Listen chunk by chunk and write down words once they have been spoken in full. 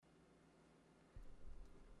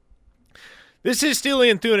This is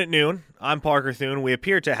Steely and Thune at noon. I'm Parker Thune. We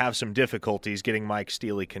appear to have some difficulties getting Mike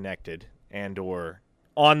Steely connected and or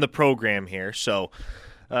on the program here. So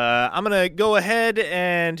I'm going to go ahead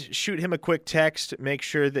and shoot him a quick text, make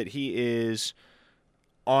sure that he is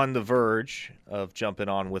on the verge of jumping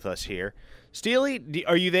on with us here. Steely,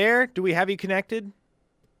 are you there? Do we have you connected?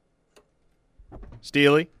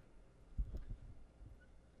 Steely?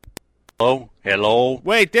 Hello.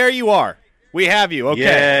 Wait, there you are. We have you. Okay.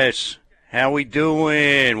 Yes. How we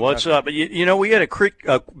doing? What's up? You know, we had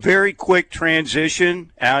a very quick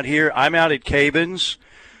transition out here. I'm out at Cabins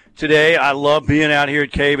today. I love being out here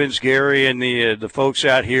at Cabins. Gary and the folks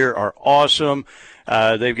out here are awesome.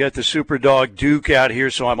 They've got the Super Dog Duke out here,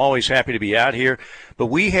 so I'm always happy to be out here. But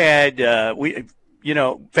we had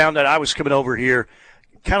found out I was coming over here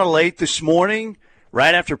kind of late this morning,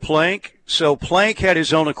 right after Plank. So Plank had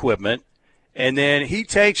his own equipment. And then he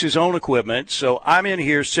takes his own equipment, so I'm in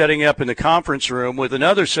here setting up in the conference room with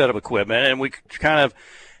another set of equipment, and we kind of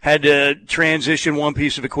had to transition one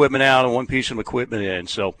piece of equipment out and one piece of equipment in.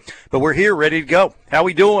 So, but we're here, ready to go. How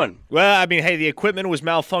we doing? Well, I mean, hey, the equipment was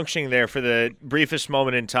malfunctioning there for the briefest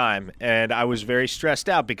moment in time, and I was very stressed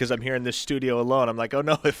out because I'm here in this studio alone. I'm like, oh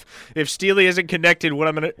no, if Steely isn't connected, what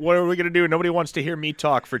are we gonna do? Nobody wants to hear me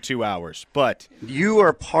talk for 2 hours. But you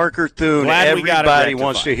are Parker Thune. Everybody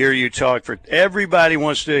wants to hear you talk for. Everybody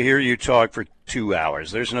wants to hear you talk for 2 hours.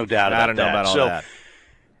 There's no doubt about that. I don't know about all that.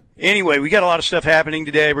 Anyway, we got a lot of stuff happening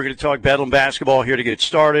today. We're going to talk Bedlam basketball here to get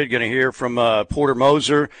started. Going to hear from Porter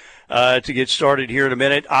Moser to get started here in a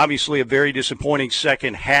minute. Obviously, a very disappointing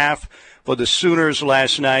second half for the Sooners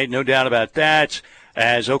last night. No doubt about that,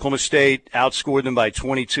 as Oklahoma State outscored them by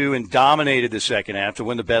 22 and dominated the second half to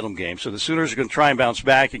win the Bedlam game. So the Sooners are going to try and bounce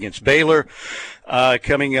back against Baylor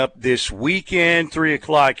coming up this weekend, 3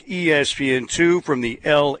 o'clock ESPN2 from the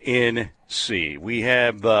LNC. We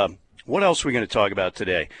have what else are we going to talk about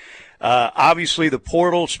today? Obviously, the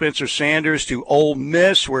portal, Spencer Sanders to Ole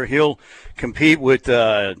Miss, where he'll compete with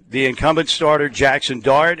the incumbent starter, Jackson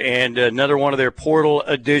Dart, and another one of their portal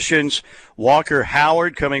additions, Walker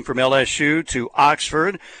Howard, coming from LSU to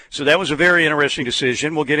Oxford. So that was a very interesting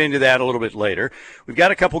decision. We'll get into that a little bit later. We've got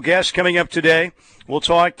a couple guests coming up today. We'll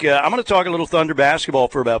talk. I'm going to talk a little Thunder basketball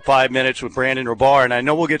for about 5 minutes with Brandon Rabar, and I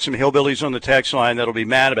know we'll get some hillbillies on the text line that'll be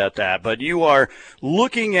mad about that. But you are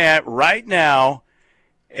looking at right now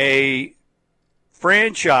a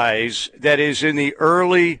franchise that is in the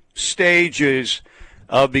early stages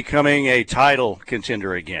of becoming a title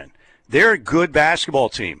contender again. They're a good basketball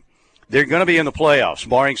team. They're going to be in the playoffs,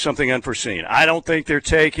 barring something unforeseen. I don't think they're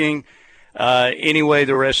taking anyway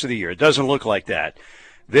the rest of the year. It doesn't look like that.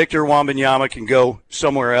 Victor Wembanyama can go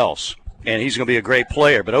somewhere else, and he's going to be a great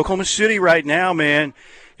player. But Oklahoma City right now, man,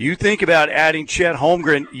 you think about adding Chet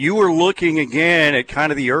Holmgren, you are looking again at kind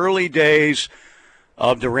of the early days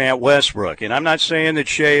of Durant Westbrook. And I'm not saying that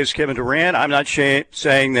Shea is Kevin Durant. I'm not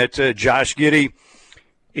saying that Josh Giddey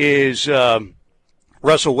is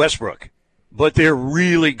Russell Westbrook. But they're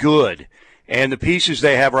really good. And the pieces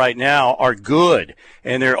they have right now are good.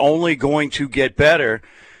 And they're only going to get better.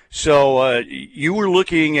 So you were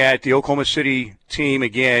looking at the Oklahoma City team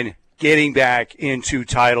again getting back into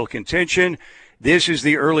title contention. This is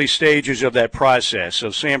the early stages of that process. So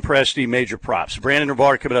Sam Presti, major props. Brandon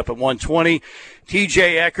Rabar coming up at 1:20.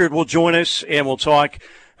 TJ Eckert will join us, and we'll talk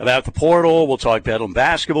about the portal. We'll talk Bedlam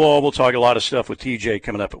basketball. We'll talk a lot of stuff with TJ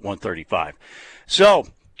coming up at 1:35. So,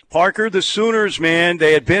 Parker, the Sooners, man,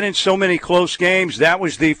 they had been in so many close games. That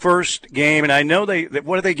was the first game, and I know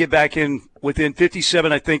what did they get back in within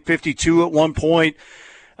 57, I think 52 at one point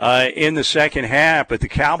in the second half. But the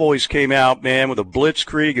Cowboys came out, man, with a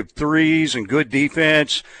blitzkrieg of threes and good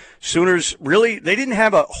defense. Sooners really, they didn't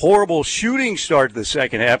have a horrible shooting start to the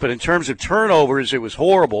second half, but in terms of turnovers, it was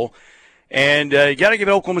horrible. And you got to give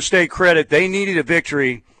Oklahoma State credit. They needed a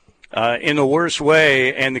victory in the worst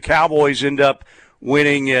way, and the Cowboys end up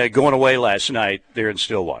winning, going away last night there in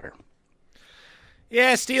Stillwater.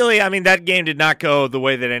 Yeah, Steely, I mean, that game did not go the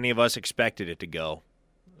way that any of us expected it to go.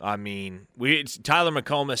 I mean, Tyler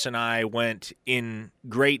McComas and I went in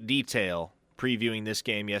great detail previewing this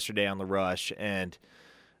game yesterday on The Rush, and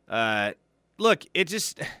look,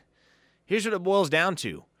 here's what it boils down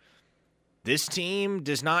to. This team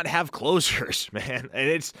does not have closers, man.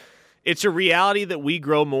 And it's a reality that we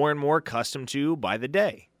grow more and more accustomed to by the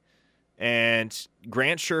day. And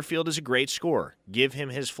Grant Sherfield is a great scorer. Give him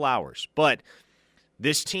his flowers. But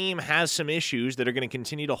this team has some issues that are going to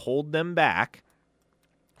continue to hold them back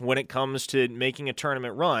when it comes to making a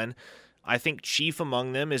tournament run. I think chief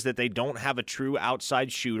among them is that they don't have a true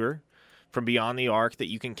outside shooter from beyond the arc that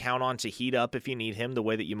you can count on to heat up if you need him, the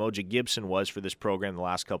way that Umoja Gibson was for this program the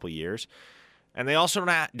last couple of years. And they also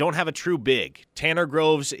don't have a true big. Tanner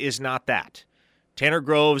Groves is not that. Tanner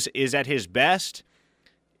Groves is at his best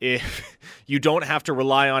if you don't have to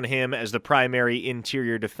rely on him as the primary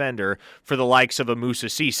interior defender for the likes of a Moussa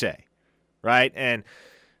Cisse, right? And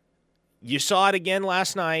you saw it again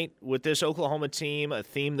last night with this Oklahoma team, a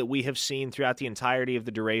theme that we have seen throughout the entirety of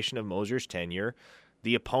the duration of Moser's tenure.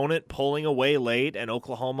 The opponent pulling away late and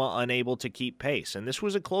Oklahoma unable to keep pace. And this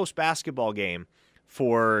was a close basketball game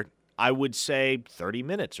for, I would say, 30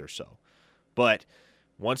 minutes or so. But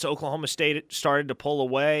once Oklahoma State started to pull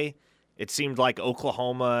away, it seemed like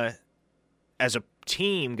Oklahoma as a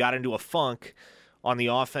team got into a funk on the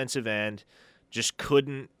offensive end, just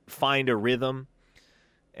couldn't find a rhythm.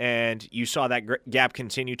 And you saw that gap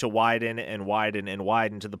continue to widen and widen and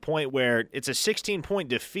widen to the point where it's a 16-point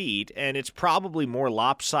defeat, and it's probably more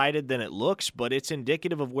lopsided than it looks, but it's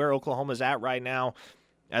indicative of where Oklahoma's at right now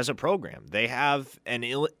as a program. They have an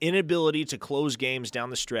inability to close games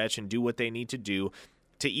down the stretch and do what they need to do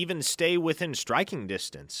to even stay within striking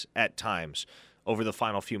distance at times over the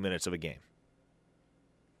final few minutes of a game.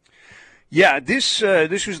 Yeah, this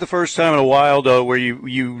was the first time in a while, though, where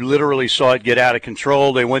you literally saw it get out of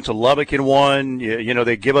control. They went to Lubbock and won. You know,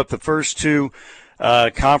 they give up the first two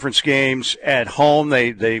conference games at home.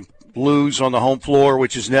 They lose on the home floor,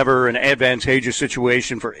 which is never an advantageous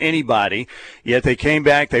situation for anybody. Yet they came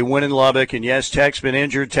back, they win in Lubbock, and yes, Tech's been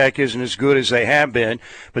injured. Tech isn't as good as they have been,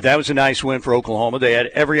 but that was a nice win for Oklahoma. They had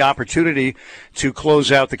every opportunity to close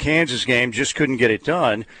out the Kansas game, just couldn't get it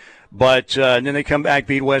done. But then they come back,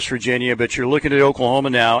 beat West Virginia. But you're looking at Oklahoma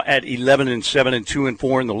now at 11-7 and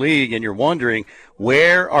 2-4 in the league, and you're wondering,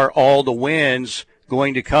 where are all the wins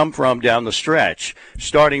going to come from down the stretch?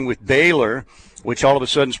 Starting with Baylor, which all of a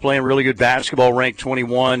sudden is playing really good basketball, ranked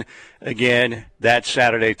 21 again that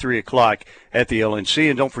Saturday, 3 o'clock at the LNC.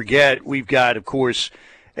 And don't forget, we've got, of course,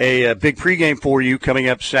 a big pregame for you coming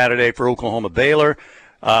up Saturday for Oklahoma-Baylor.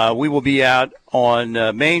 We will be out on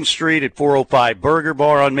Main Street at 405 Burger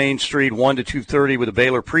Bar on Main Street, 1 to 2:30 with a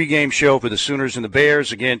Baylor pregame show for the Sooners and the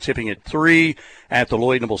Bears. Again, tipping at 3 at the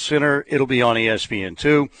Lloyd Noble Center. It'll be on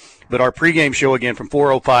ESPN2. But our pregame show, again, from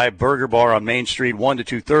 405 Burger Bar on Main Street, 1 to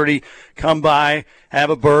 2:30. Come by, have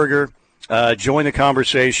a burger, join the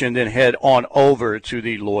conversation, then head on over to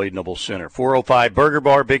the Lloyd Noble Center. 405 Burger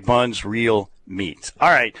Bar, big buns, real meat.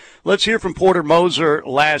 All right, let's hear from Porter Moser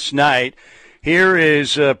last night. Here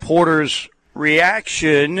is Porter's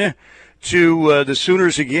reaction to the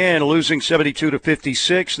Sooners again, losing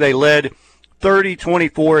 72-56. They led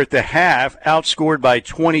 30-24 at the half, outscored by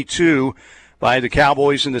 22 by the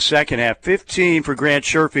Cowboys in the second half. 15 for Grant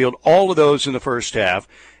Sherfield, all of those in the first half,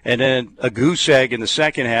 and then a goose egg in the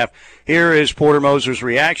second half. Here is Porter Moser's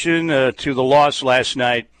reaction to the loss last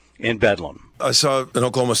night in Bedlam. I saw an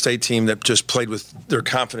Oklahoma State team that just played with their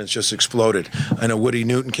confidence just exploded. I know Woody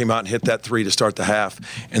Newton came out and hit that three to start the half,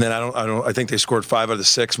 and then I think they scored 5 out of the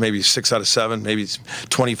 6, maybe 6 out of 7, maybe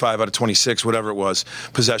 25 out of 26, whatever it was,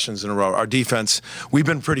 possessions in a row. Our defense, we've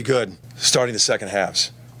been pretty good starting the second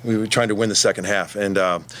halves. We were trying to win the second half, and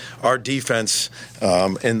our defense,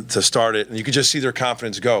 and to start it, and you could just see their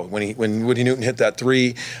confidence go when Woody Newton hit that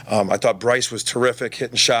three. I thought Bryce was terrific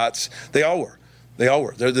hitting shots. They all were.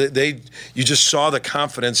 You just saw the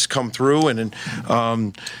confidence come through, and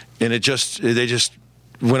they just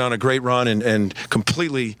went on a great run and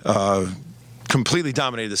completely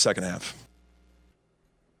dominated the second half.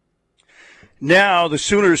 Now the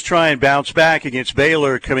Sooners try and bounce back against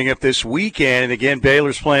Baylor coming up this weekend. And again,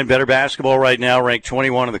 Baylor's playing better basketball right now, ranked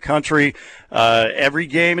 21 in the country. Every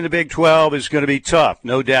game in the Big 12 is going to be tough,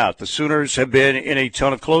 no doubt. The Sooners have been in a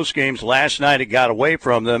ton of close games. Last night it got away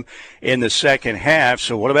from them in the second half.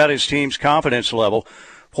 So what about his team's confidence level?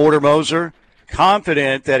 Porter Moser,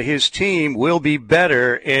 confident that his team will be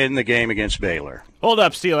better in the game against Baylor. Hold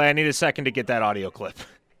up, Steely. I need a second to get that audio clip.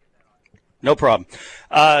 No problem.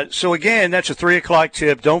 So, again, that's a 3 o'clock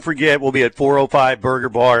tip. Don't forget, we'll be at 405 Burger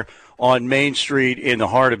Bar on Main Street in the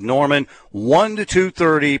heart of Norman. 1 to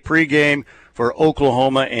 2:30 pregame for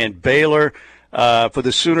Oklahoma and Baylor. For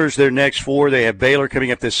the Sooners, their next 4, they have Baylor coming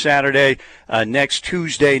up this Saturday. Next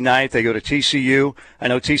Tuesday night, they go to TCU. I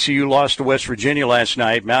know TCU lost to West Virginia last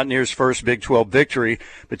night, Mountaineers' first Big 12 victory,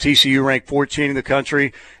 but TCU ranked 14 in the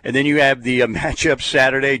country. And then you have the matchup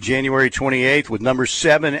Saturday, January 28th, with number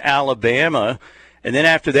 7 Alabama. And then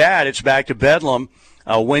after that, it's back to Bedlam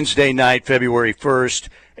Wednesday night, February 1st.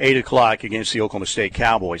 8 o'clock against the Oklahoma State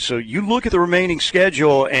Cowboys. So you look at the remaining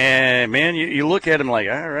schedule, and, man, you look at them like,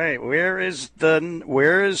 all right, where is the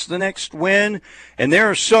next win? And there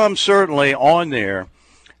are some certainly on there.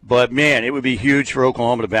 But, man, it would be huge for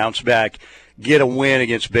Oklahoma to bounce back get a win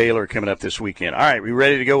against Baylor coming up this weekend. All right, we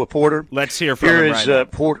ready to go with Porter? Let's hear from him right now.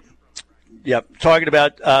 Porter. Yep, talking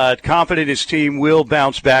about confident his team will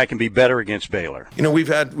bounce back and be better against Baylor. You know, we've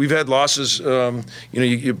had losses.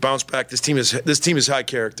 You bounce back. This team is high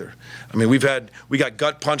character. I mean, we got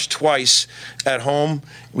gut punched twice at home.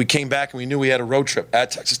 We came back and we knew we had a road trip at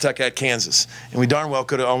Texas Tech, at Kansas, and we darn well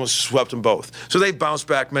could have almost swept them both. So they bounced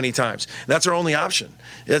back many times. And that's our only option.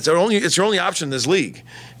 It's our only option in this league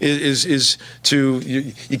is to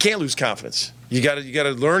you can't lose confidence. You got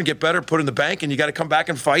to learn, get better, put in the bank, and you got to come back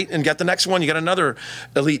and fight and get the next one. You got another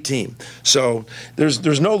elite team. So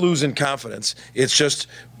there's no losing confidence. It's just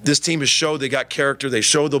this team has showed they got character. They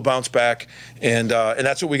showed they'll bounce back, and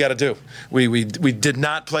that's what we got to do. We did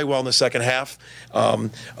not play well in the second half. A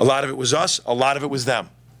lot of it was us. A lot of it was them.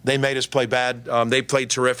 They made us play bad. They played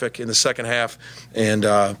terrific in the second half, and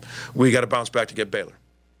we got to bounce back to get Baylor.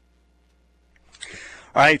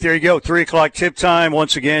 All right, there you go. 3 o'clock tip time.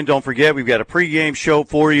 Once again, don't forget, we've got a pregame show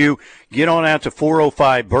for you. Get on out to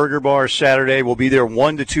 405 Burger Bar Saturday. We'll be there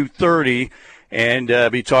 1 to 2:30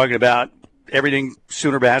 and be talking about everything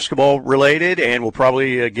Sooner basketball related, and we'll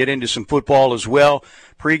probably get into some football as well.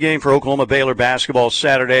 Pregame for Oklahoma Baylor basketball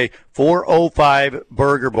Saturday, 405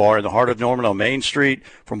 Burger Bar in the heart of Norman on Main Street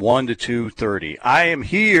from 1 to 2:30. I am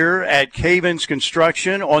here at Cavens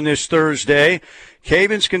Construction on this Thursday.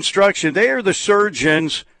 Cavens Construction, they are the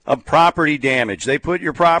surgeons of property damage. They put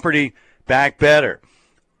your property back better.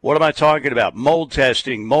 What am I talking about? Mold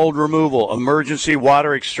testing, mold removal, emergency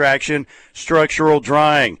water extraction, structural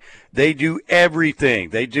drying. They do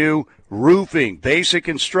everything. They do roofing, basic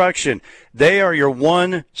construction. They are your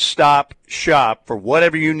one-stop shop for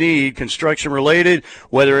whatever you need construction-related,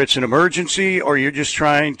 whether it's an emergency or you're just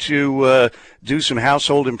trying to do some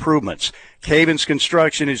household improvements. Cavens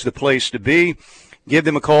Construction is the place to be. Give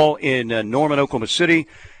them a call in Norman, Oklahoma City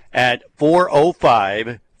at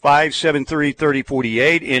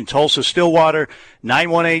 405-573-3048. In Tulsa, Stillwater,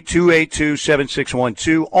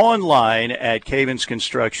 918-282-7612. Online at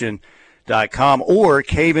cavensconstruction.com or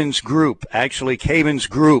Cavens Group, actually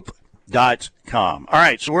cavensgroup.com. All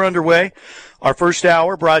right, so we're underway. Our first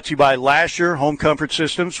hour brought to you by Lasher Home Comfort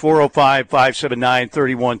Systems,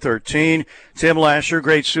 405-579-3113. Tim Lasher,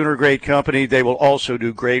 great Sooner, great company. They will also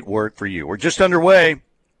do great work for you. We're just underway.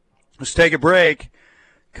 Let's take a break.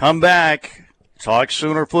 Come back. Talk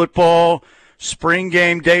Sooner football. Spring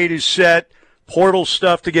game date is set. Portal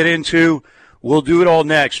stuff to get into. We'll do it all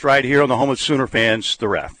next right here on the home of Sooner fans, The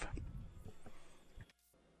Ref.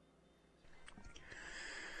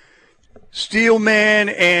 Steelman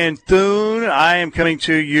and Thune, I am coming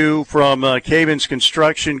to you from Cavens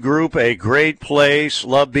Construction Group, a great place.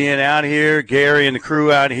 Love being out here. Gary and the crew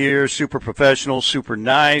out here, super professional, super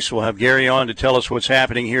nice. We'll have Gary on to tell us what's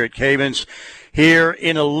happening here at Cavens here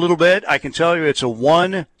in a little bit. I can tell you it's a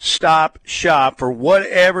one-stop shop for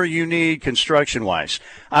whatever you need construction-wise.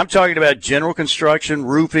 I'm talking about general construction,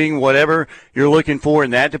 roofing, whatever you're looking for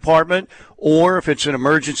in that department. Or if it's an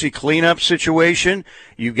emergency cleanup situation,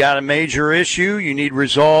 you've got a major issue you need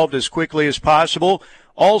resolved as quickly as possible.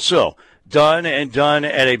 Also, done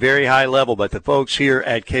at a very high level by the folks here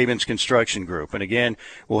at Cavens Construction Group. And again,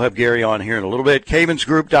 we'll have Gary on here in a little bit.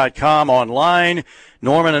 Cavensgroup.com online.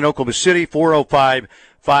 Norman and Oklahoma City,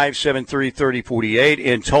 405-573-3048.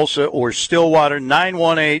 In Tulsa or Stillwater,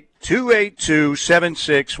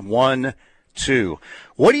 918-282-7612.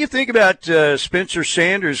 What do you think about Spencer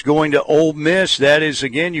Sanders going to Ole Miss? That is,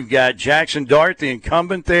 again, you've got Jackson Dart, the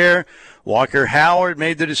incumbent there. Walker Howard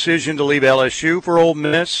made the decision to leave LSU for Ole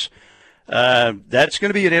Miss. That's going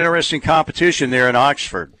to be an interesting competition there in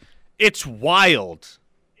Oxford. It's wild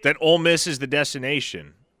that Ole Miss is the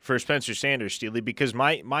destination for Spencer Sanders, Steely, because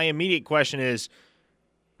my immediate question is,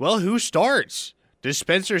 well, who starts? Does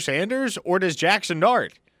Spencer Sanders or does Jackson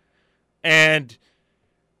Dart? And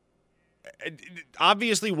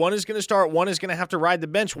obviously one is going to start, one is going to have to ride the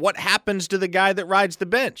bench. What happens to the guy that rides the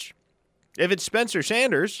bench? If it's Spencer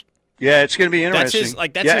Sanders. Yeah, it's going to be interesting. That's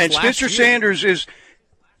his and Spencer Sanders is,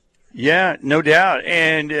 yeah, no doubt.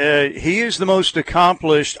 And he is the most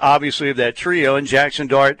accomplished, obviously, of that trio. And Jackson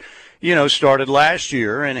Dart, started last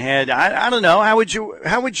year and had, I don't know, how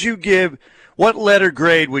would you give, what letter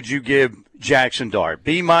grade would you give Jackson Dart?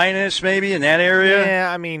 B- maybe in that area?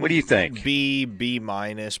 Yeah, I mean, what do you think? B-.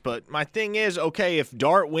 But my thing is, okay, if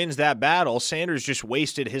Dart wins that battle, Sanders just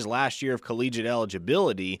wasted his last year of collegiate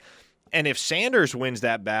eligibility. And if Sanders wins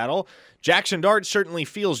that battle, Jackson Dart certainly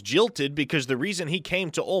feels jilted because the reason he came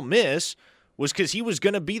to Ole Miss was because he was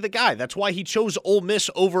going to be the guy. That's why he chose Ole Miss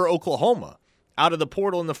over Oklahoma out of the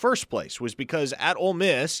portal in the first place, was because at Ole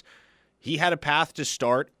Miss, he had a path to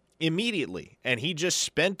start immediately. And he just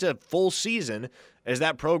spent a full season as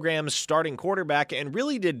that program's starting quarterback and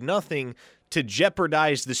really did nothing to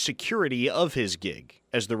jeopardize the security of his gig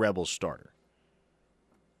as the Rebels starter.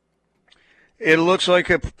 It looks like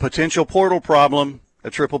a potential portal problem,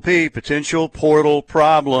 a triple P, potential portal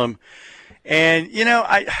problem. And,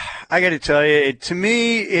 I got to tell you, to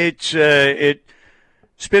me,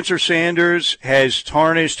 Spencer Sanders has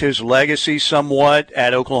tarnished his legacy somewhat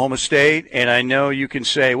at Oklahoma State. And I know you can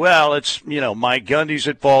say, well, it's, Mike Gundy's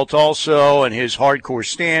at fault also and his hardcore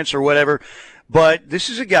stance or whatever. But this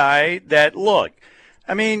is a guy that, look,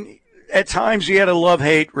 at times he had a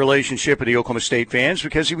love-hate relationship with the Oklahoma State fans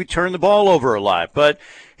because he would turn the ball over a lot. But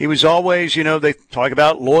he was always, they talk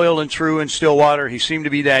about loyal and true in Stillwater. He seemed to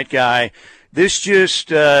be that guy. This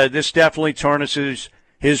definitely tarnishes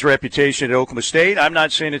his reputation at Oklahoma State. I'm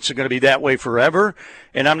not saying it's going to be that way forever,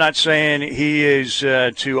 and I'm not saying he is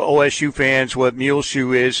to OSU fans what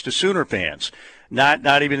Muleshoe is to Sooner fans.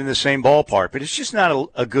 Not even in the same ballpark. But it's just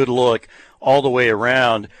not a good look all the way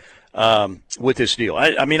around with this deal.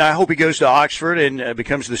 I hope he goes to Oxford and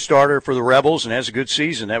becomes the starter for the Rebels and has a good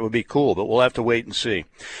season. That would be cool, but we'll have to wait and see.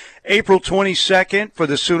 April 22nd for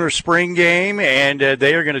the Sooner spring game, and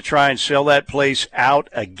they are going to try and sell that place out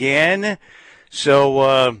again.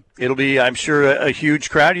 So it'll be, I'm sure, a huge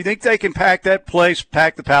crowd. You think they can pack that place,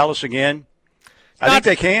 pack the Palace again? I think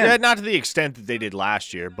they can. Not to the extent that they did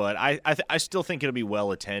last year, but I still think it'll be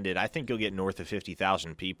well attended. I think you'll get north of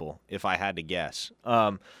 50,000 people, if I had to guess.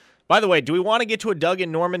 By the way, do we want to get to a Doug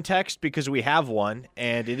and Norman text? Because we have one,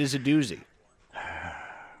 and it is a doozy.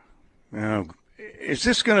 Is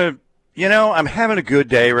this going to, I'm having a good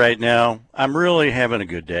day right now. I'm really having a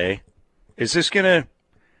good day. Is this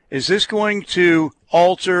going to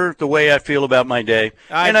alter the way I feel about my day?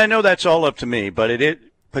 And I know that's all up to me, but it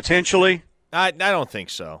potentially. I don't think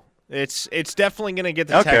so. It's definitely going to get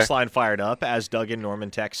the text line fired up, as Doug and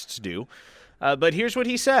Norman texts do. But here's what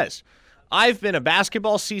he says. I've been a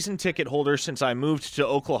basketball season ticket holder since I moved to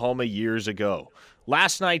Oklahoma years ago.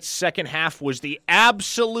 Last night's second half was the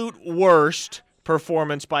absolute worst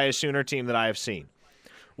performance by a Sooner team that I have seen.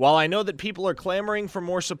 While I know that people are clamoring for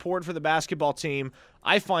more support for the basketball team,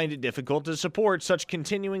 I find it difficult to support such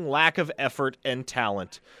continuing lack of effort and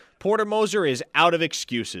talent. Porter Moser is out of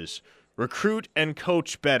excuses. Recruit and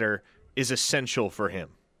coach better is essential for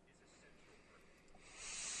him.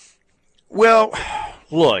 Well,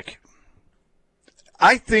 look,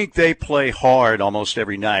 I think they play hard almost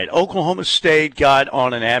every night. Oklahoma State got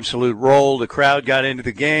on an absolute roll. The crowd got into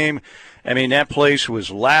the game. That place was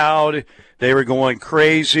loud. They were going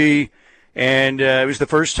crazy. And it was the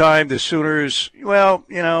first time the Sooners,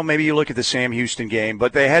 maybe you look at the Sam Houston game,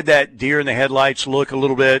 but they had that deer in the headlights look a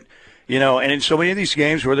little bit, and in so many of these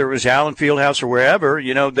games, whether it was Allen Fieldhouse or wherever,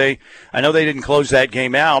 I know they didn't close that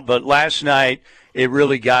game out, but last night it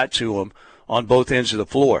really got to them on both ends of the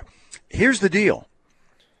floor. Here's the deal.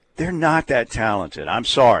 They're not that talented. I'm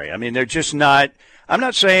sorry. They're just not. I'm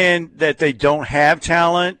not saying that they don't have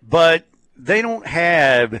talent, but they don't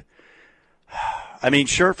have.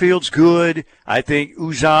 Sherfield's good. I think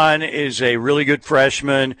Uzan is a really good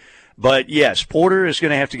freshman. But, yes, Porter is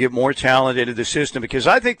going to have to get more talent into the system because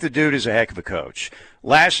I think the dude is a heck of a coach.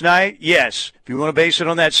 Last night, yes, if you want to base it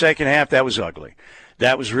on that second half, that was ugly.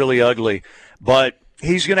 That was really ugly. But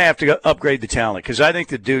he's going to have to upgrade the talent because I think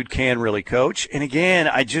the dude can really coach. And, again,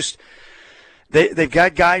 they've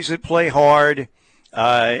got guys that play hard,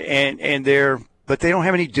 but they don't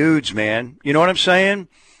have any dudes, man. You know what I'm saying?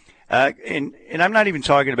 And I'm not even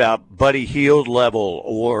talking about Buddy Hield level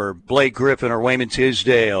or Blake Griffin or Wayman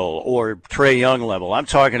Tisdale or Trae Young level. I'm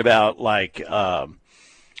talking about,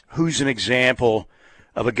 who's an example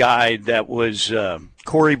of a guy that was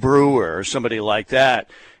Corey Brewer or somebody like that,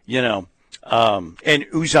 and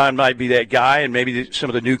Uzan might be that guy, and maybe some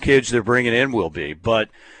of the new kids they're bringing in will be. But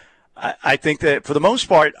I think that for the most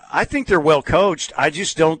part, I think they're well coached. I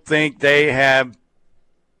just don't think they have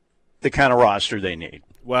the kind of roster they need.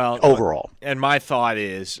 Well, overall. And my thought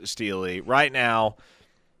is, Steely, right now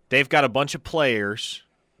they've got a bunch of players,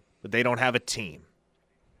 but they don't have a team.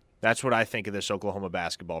 That's what I think of this Oklahoma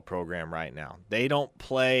basketball program right now. They don't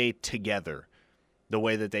play together the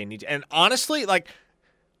way that they need to. And honestly,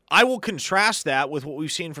 I will contrast that with what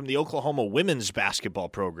we've seen from the Oklahoma women's basketball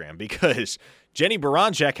program because Jenny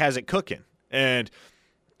Baranczyk has it cooking. And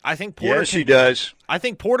I think Porter she does. I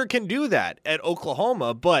think Porter can do that at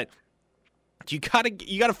Oklahoma, but you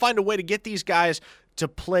gotta find a way to get these guys to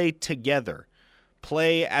play together,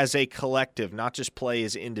 play as a collective, not just play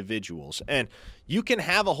as individuals. And you can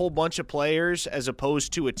have a whole bunch of players as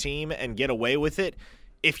opposed to a team and get away with it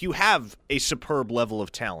if you have a superb level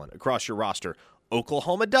of talent across your roster.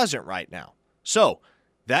 Oklahoma doesn't right now. So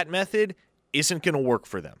that method isn't going to work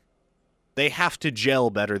for them. They have to gel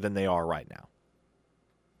better than they are right now.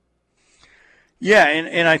 Yeah,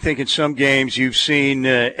 and I think in some games you've seen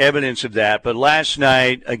evidence of that. But last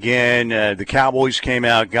night, again, the Cowboys came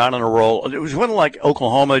out, got on a roll. It was one like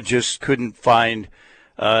Oklahoma just couldn't find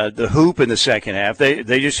the hoop in the second half. They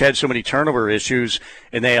just had so many turnover issues,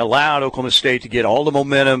 and they allowed Oklahoma State to get all the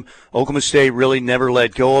momentum. Oklahoma State really never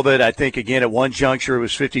let go of it. I think, again, at one juncture it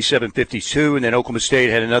was 57-52, and then Oklahoma State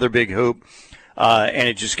had another big hoop, and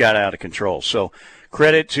it just got out of control. So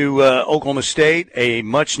credit to Oklahoma State, a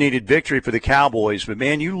much-needed victory for the Cowboys. But,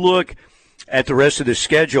 man, you look at the rest of the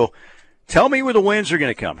schedule. Tell me where the wins are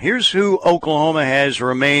going to come. Here's who Oklahoma has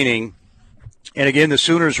remaining. And, again, the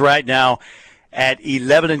Sooners right now at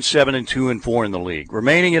 11-7 and 2-4 in the league.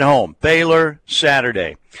 Remaining at home, Baylor,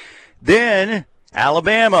 Saturday. Then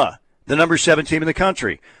Alabama, the number 7 team in the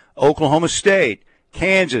country. Oklahoma State,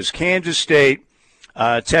 Kansas State,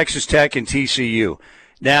 Texas Tech, and TCU.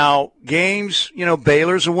 Now, games,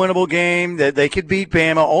 Baylor's a winnable game. That they could beat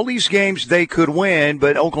Bama. All these games they could win,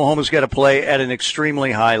 but Oklahoma's got to play at an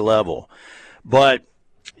extremely high level. But,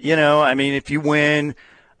 if you win,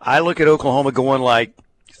 I look at Oklahoma going like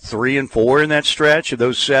 3-4 in that stretch of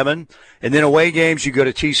those 7. And then away games, you go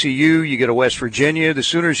to TCU, you go to West Virginia. The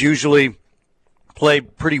Sooners usually play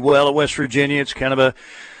pretty well at West Virginia. It's kind of a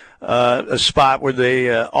spot where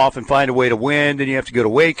they often find a way to win. Then you have to go to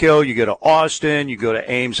Waco, you go to Austin, you go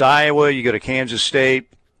to Ames, Iowa, you go to Kansas State.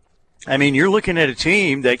 I mean, you're looking at a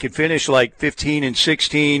team that could finish like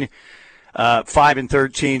 15-16, 5-13,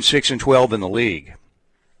 6-12 in the league.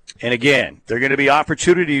 And again, there are going to be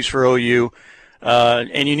opportunities for OU,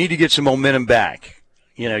 and you need to get some momentum back.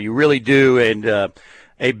 You really do. And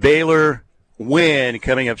a Baylor win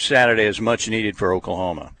coming up Saturday is much needed for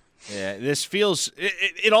Oklahoma. Yeah, this feels –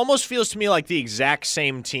 it almost feels to me like the exact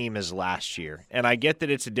same team as last year. And I get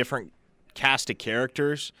that it's a different cast of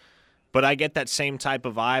characters, but I get that same type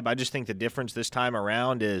of vibe. I just think the difference this time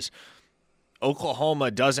around is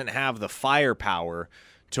Oklahoma doesn't have the firepower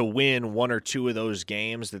to win one or two of those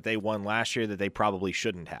games that they won last year that they probably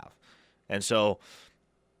shouldn't have. And so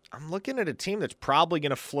I'm looking at a team that's probably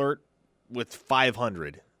going to flirt with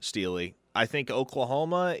 500, Steely. I think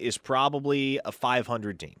Oklahoma is probably a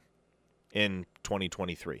 500 team in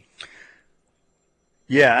 2023.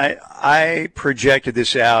 Yeah, I projected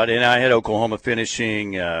this out, and I had Oklahoma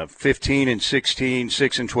finishing 15-16,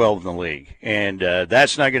 6-12 in the league. And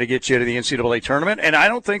that's not going to get you to the NCAA tournament. And I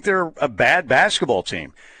don't think they're a bad basketball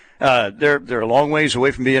team. They're a long ways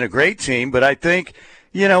away from being a great team, but I think,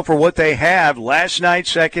 for what they have, last night,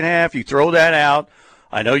 second half, you throw that out.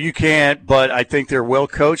 I know you can't, but I think they're well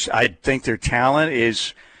coached. I think their talent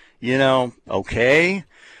is, okay.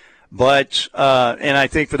 But and I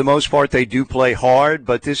think for the most part they do play hard.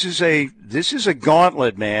 But this is a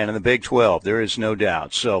gauntlet, man, in the Big 12. There is no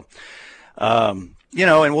doubt. So, and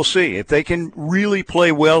we'll see if they can really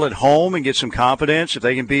play well at home and get some confidence. If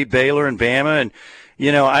they can beat Baylor and Bama, and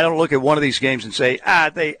I don't look at one of these games and say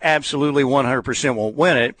they absolutely 100% won't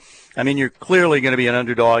win it. I mean, you're clearly going to be an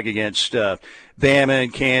underdog against Bama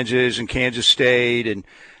and Kansas State, and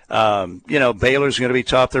Baylor's going to be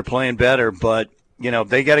tough. They're playing better, but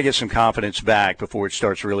they got to get some confidence back before it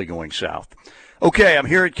starts really going south. Okay, I'm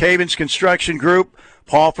here at Cavens Construction Group.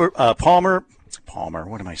 Palmer.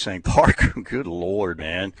 What am I saying? Parker. Good Lord,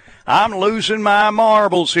 man, I'm losing my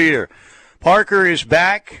marbles here. Parker is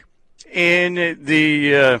back in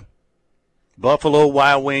the Buffalo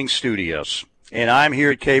Wild Wings studios. And I'm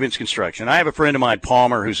here at Cavens Construction. I have a friend of mine,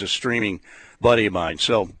 Palmer, who's a streaming buddy of mine.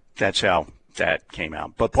 So that's how that came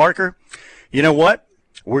out. But, Parker, you know what?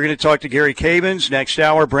 We're going to talk to Gary Cavens next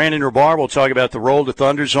hour. Brandon Rabar will talk about the role the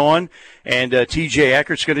Thunder's on. And T.J.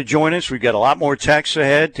 Eckert's going to join us. We've got a lot more texts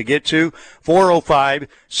ahead to get to.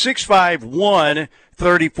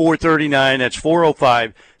 405-651-3439. That's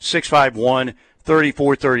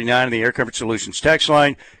 405-651-3439 on the Air Comfort Solutions text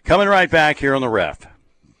line. Coming right back here on the Ref.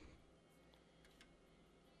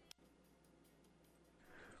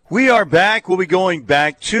 We are back. We'll be going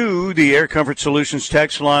back to the Air Comfort Solutions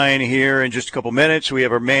text line here in just a couple minutes. We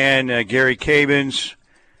have our man, Gary Cavens,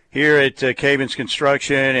 here at Cavens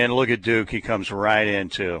Construction. And look at Duke. He comes right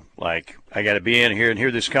into, I got to be in here and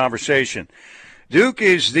hear this conversation. Duke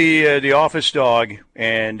is the office dog,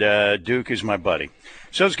 and Duke is my buddy.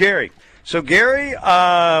 So is Gary. So, Gary,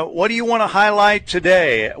 what do you want to highlight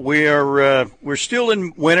today? We're still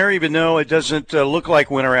in winter, even though it doesn't look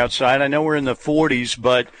like winter outside. I know we're in the 40s,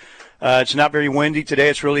 but it's not very windy today.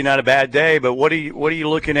 It's really not a bad day. But what are you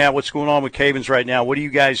looking at? What's going on with Cavens right now? What are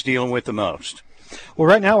you guys dealing with the most? Well,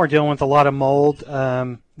 right now we're dealing with a lot of mold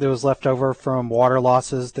that was left over from water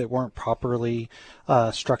losses that weren't properly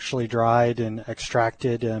structurally dried and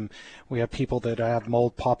extracted. We have people that have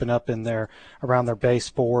mold popping up in around their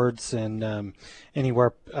baseboards and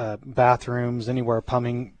anywhere bathrooms, anywhere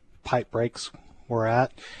plumbing pipe breaks we're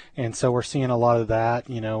at. And so we're seeing a lot of that,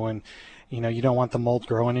 and you don't want the mold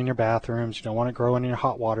growing in your bathrooms. You don't want it growing in your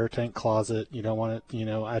hot water tank closet. You don't want it,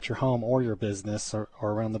 at your home or your business or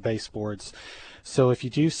around the baseboards. So if you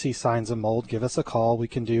do see signs of mold, give us a call. We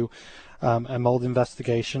can do a mold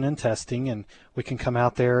investigation and testing, and we can come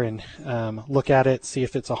out there and look at it, see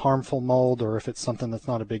if it's a harmful mold or if it's something that's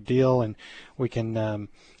not a big deal, and we can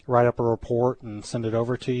write up a report and send it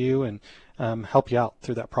over to you and help you out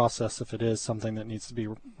through that process if it is something that needs to be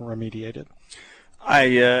remediated. I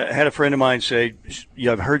had a friend of mine say,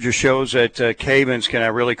 I've heard your shows at Cavens. Can I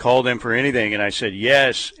really call them for anything? And I said,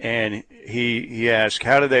 yes. And he asked,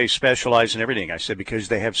 how do they specialize in everything? I said, because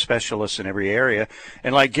they have specialists in every area.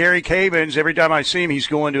 And like Gary Cavens, every time I see him, he's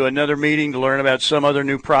going to another meeting to learn about some other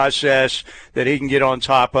new process that he can get on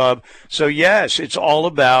top of. So, yes, it's all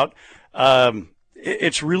about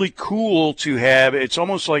it's really cool to have – it's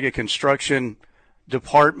almost like a construction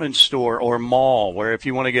department store or mall where if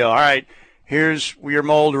you want to go, all right, here's your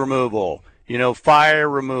mold removal, fire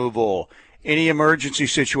removal, any emergency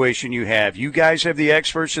situation you have. You guys have the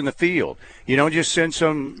experts in the field. You don't just send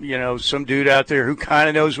some dude out there who kind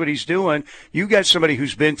of knows what he's doing. You got somebody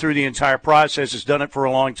who's been through the entire process, has done it for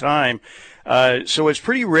a long time. So it's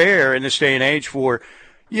pretty rare in this day and age for,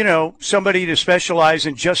 somebody to specialize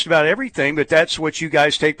in just about everything, but that's what you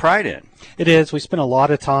guys take pride in. It is. We spend a lot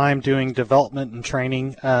of time doing development and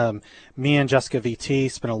training. Me and Jessica VT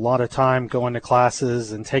spend a lot of time going to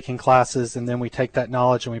classes and taking classes, and then we take that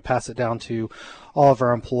knowledge and we pass it down to all of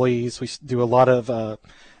our employees. We do a lot of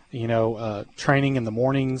training in the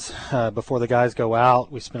mornings before the guys go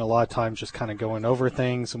out. We spend a lot of time just kind of going over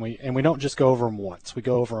things, and we don't just go over them once. We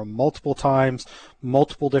go over them multiple times,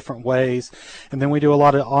 multiple different ways, and then we do a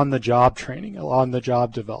lot of on-the-job training,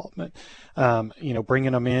 on-the-job development.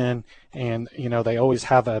 Bringing them in, and they always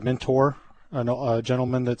have a mentor, a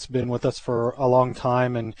gentleman that's been with us for a long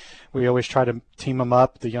time, and we always try to team them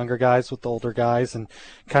up, the younger guys with the older guys, and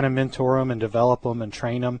kind of mentor them and develop them and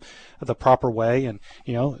train them the proper way. And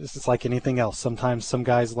it's just like anything else. Sometimes some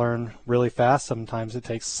guys learn really fast. Sometimes it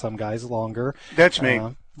takes some guys longer. That's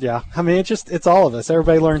me. Yeah, I mean, it's all of us.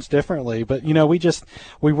 Everybody learns differently, but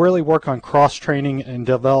we really work on cross training and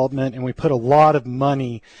development, and we put a lot of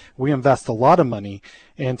money. We invest a lot of money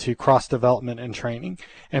into cross development and training,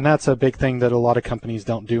 and that's a big thing that a lot of companies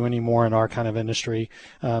don't do anymore in our kind of industry.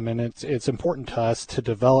 And it's important to us to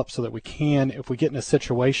develop so that we can, if we get in a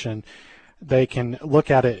situation, they can look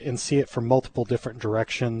at it and see it from multiple different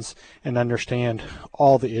directions and understand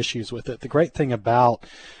all the issues with it. The great thing about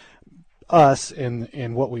us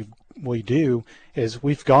and what we do is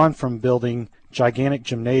we've gone from building gigantic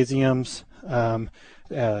gymnasiums,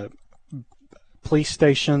 police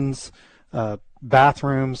stations,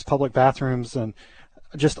 bathrooms, public bathrooms, and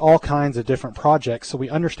just all kinds of different projects. So we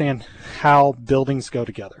understand how buildings go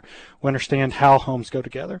together. We understand how homes go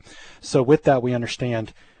together. So with that, we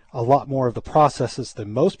understand a lot more of the processes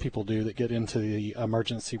than most people do that get into the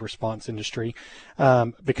emergency response industry,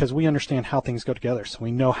 because we understand how things go together. So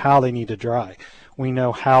we know how they need to dry. We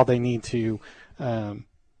know how they need to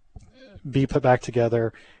be put back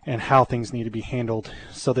together and how things need to be handled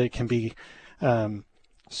so that it can be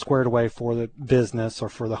squared away for the business or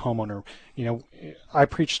for the homeowner. I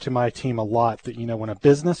preach to my team a lot that, when a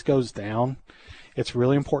business goes down, it's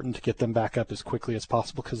really important to get them back up as quickly as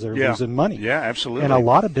possible because they're losing money. Yeah, absolutely. And a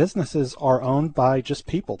lot of businesses are owned by just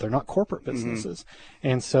people. They're not corporate businesses. Mm-hmm.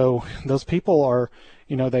 And so those people are,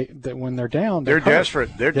 they when they're down, they're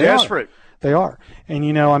desperate. They're desperate. They are.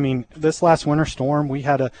 And, this last winter storm, we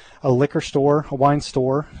had a liquor store, a wine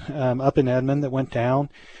store up in Edmond that went down.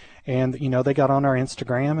 And, they got on our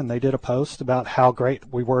Instagram and they did a post about how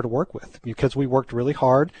great we were to work with because we worked really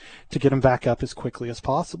hard to get them back up as quickly as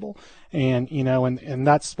possible. And, and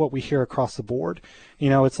that's what we hear across the board.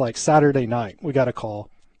 It's like Saturday night, we got a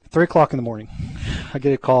call, 3:00 in the morning. I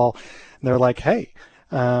get a call and they're like, hey,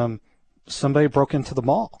 somebody broke into the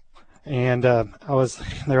mall. And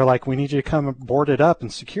they were like, we need you to come board it up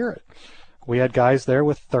and secure it. We had guys there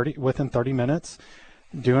within 30 minutes.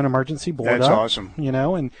 Doing emergency board up. That's awesome.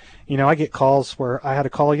 I get calls where I had a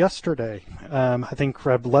call yesterday, I think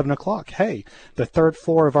at 11 o'clock. Hey, the third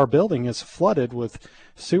floor of our building is flooded with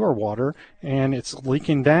sewer water and it's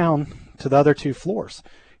leaking down to the other two floors.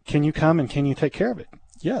 Can you come and can you take care of it?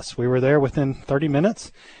 Yes, we were there within 30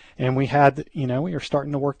 minutes and we had, we were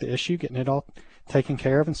starting to work the issue, getting it all taken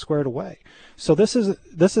care of and squared away. So this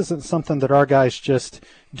isn't something that our guys just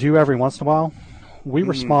do every once in a while. We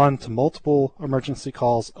respond to multiple emergency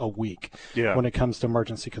calls a week when it comes to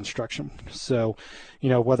emergency construction. So,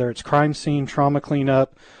 whether it's crime scene, trauma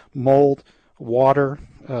cleanup, mold, water,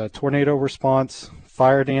 tornado response,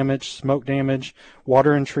 fire damage, smoke damage,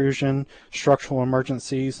 water intrusion, structural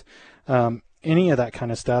emergencies, any of that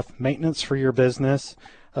kind of stuff, maintenance for your business,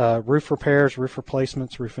 roof repairs, roof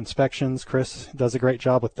replacements, roof inspections. Chris does a great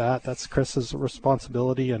job with that. That's Chris's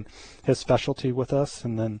responsibility and his specialty with us.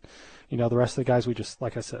 And then, the rest of the guys, we just,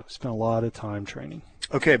 like I said, we spent a lot of time training.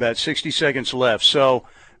 Okay, about 60 seconds left. So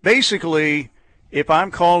basically, if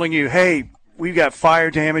I'm calling you, hey, we've got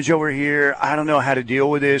fire damage over here, I don't know how to deal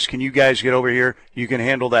with this, can you guys get over here? You can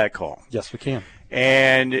handle that call. Yes, we can.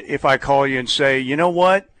 And if I call you and say, you know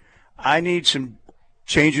what, I need some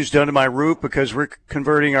changes done to my roof because we're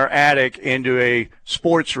converting our attic into a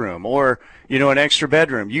sports room or, an extra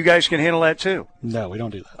bedroom, you guys can handle that too? No, we don't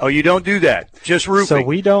do that. Oh, you don't do that? Just roofing? So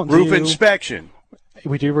we don't roof inspection?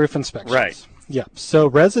 We do roof inspections. Right. Yeah. So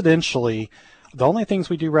residentially, the only things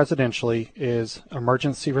we do residentially is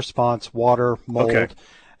emergency response, water, mold,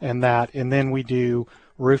 and then we do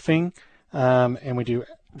roofing, and we do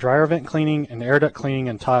dryer vent cleaning and air duct cleaning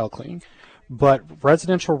and tile cleaning. But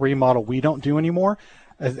residential remodel, we don't do anymore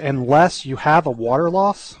unless you have a water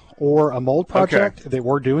loss or a mold project that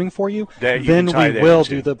we're doing for you. Then we will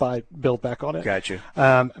do the build back on it. Gotcha.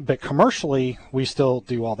 But commercially, we still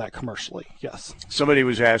do all that commercially. Yes. Somebody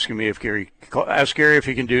was asking me ask Gary if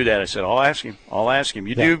he can do that. I said, I'll ask him.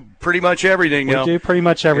 You do pretty much everything now. We do pretty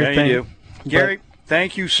much everything. Yeah, you do. Gary,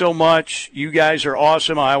 thank you so much. You guys are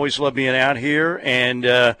awesome. I always love being out here. And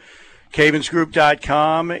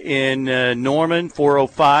CavensGroup.com in Norman,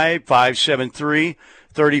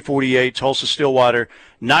 405-573-3048, Tulsa Stillwater,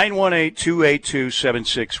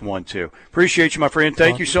 918-282-7612. Appreciate you, my friend.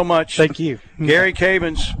 Thank you so much. Thank you. Gary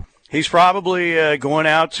Cavens. He's probably going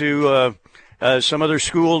out to some other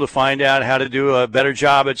school to find out how to do a better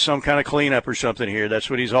job at some kind of cleanup or something here.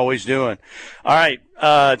 That's what he's always doing. All right.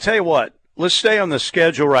 Tell you what. Let's stay on the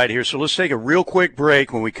schedule right here. So let's take a real quick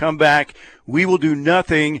break. When we come back, we will do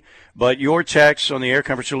nothing but your texts on the Air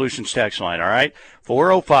Comfort Solutions text line, all right?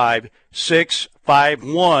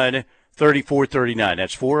 405-651-3439.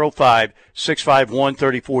 That's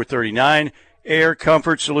 405-651-3439. Air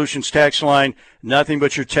Comfort Solutions text line. Nothing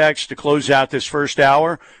but your text to close out this first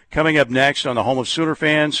hour. Coming up next on the home of Sooner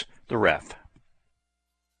fans, The Ref.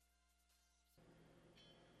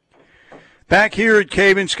 Back here at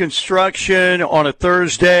Cavens Construction on a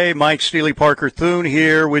Thursday, Mike Steely, Parker Thune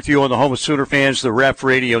here with you on the home of Sooner fans, the Ref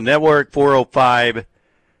Radio Network.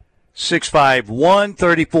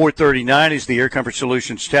 405-651-3439 is the Air Comfort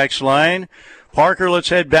Solutions text line. Parker, let's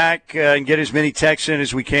head back and get as many texts in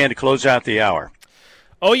as we can to close out the hour.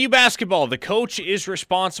 OU basketball, the coach is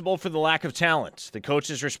responsible for the lack of talent. The coach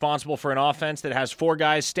is responsible for an offense that has four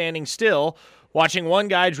guys standing still, watching one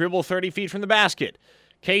guy dribble 30 feet from the basket.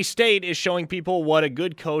 K-State is showing people what a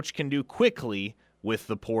good coach can do quickly with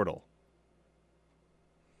the portal.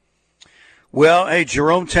 Well, hey,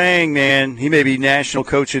 Jerome Tang, man, he may be National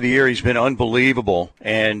Coach of the Year. He's been unbelievable.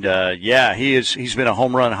 And, he's been a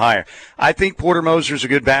home run hire. I think Porter Moser's a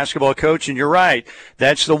good basketball coach, and you're right.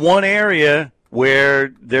 That's the one area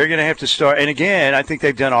where they're going to have to start. And, again, I think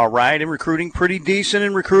they've done all right in recruiting, pretty decent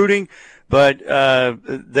in recruiting, but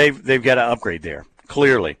they've got to upgrade there.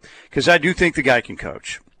 Clearly, because I do think the guy can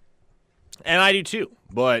coach. And I do too.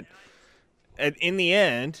 But in the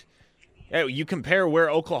end, you compare where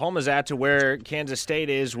Oklahoma's at to where Kansas State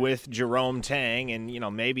is with Jerome Tang,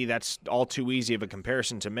 and maybe that's all too easy of a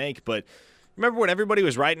comparison to make. But remember when everybody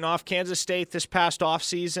was writing off Kansas State this past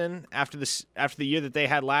offseason after the year that they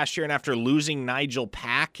had last year and after losing Nigel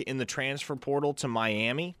Pack in the transfer portal to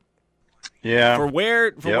Miami? Yeah. For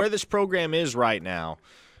where this program is right now,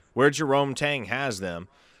 where Jerome Tang has them,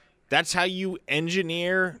 that's how you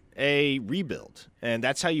engineer a rebuild. And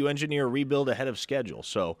that's how you engineer a rebuild ahead of schedule.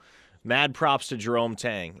 So mad props to Jerome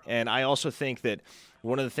Tang. And I also think that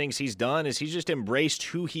one of the things he's done is he's just embraced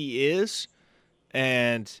who he is,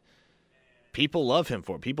 and people love him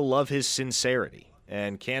for it. People love his sincerity.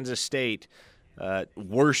 And Kansas State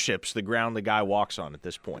worships the ground the guy walks on at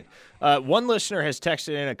this point. One listener has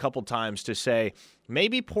texted in a couple times to say,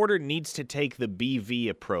 maybe Porter needs to take the BV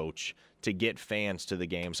approach to get fans to the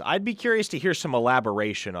games. I'd be curious to hear some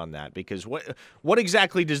elaboration on that, because what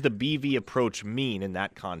exactly does the BV approach mean in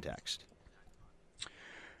that context?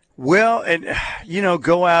 Well, and,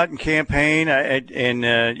 go out and campaign.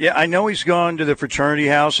 I know he's gone to the fraternity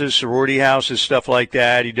houses, sorority houses, stuff like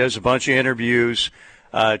that. He does a bunch of interviews.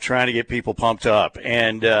 trying to get people pumped up.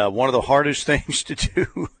 And one of the hardest things to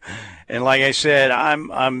do, and like I said,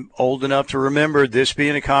 I'm old enough to remember this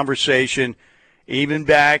being a conversation even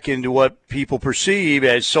back into what people perceive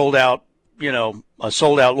as sold out, a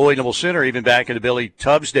sold-out Lloyd Noble Center, even back into Billy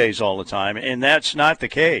Tubbs' days all the time, and that's not the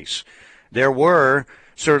case. There were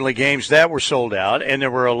certainly games that were sold out, and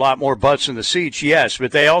there were a lot more butts in the seats, yes,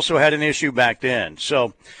 but they also had an issue back then.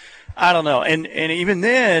 So, I don't know. And even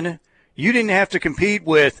then, you didn't have to compete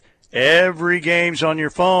with every game's on your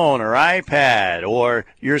phone or iPad or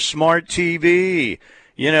your smart TV,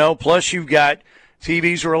 plus you've got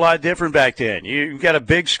TVs were a lot different back then. You've got a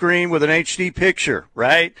big screen with an HD picture,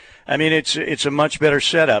 right? I mean, it's a much better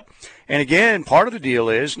setup. And again, part of the deal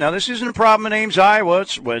is, now this isn't a problem in Ames, Iowa.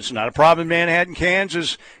 It's not a problem in Manhattan,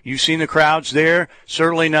 Kansas. You've seen the crowds there.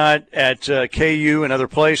 Certainly not at KU and other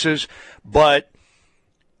places. But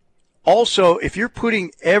also, if you're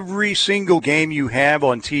putting every single game you have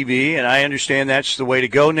on TV, and I understand that's the way to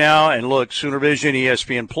go now, and look, Sooner Vision,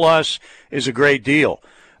 ESPN Plus is a great deal.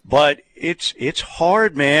 But it's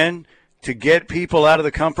hard, man, to get people out of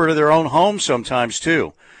the comfort of their own home sometimes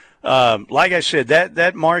too. Like I said,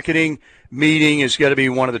 that marketing meeting is going to be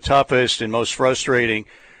one of the toughest and most frustrating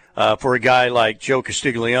for a guy like Joe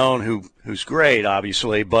Castiglione, who's great,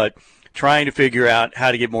 obviously, but trying to figure out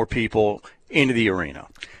how to get more people into the arena.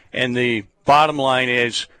 And the bottom line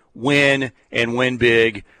is win and win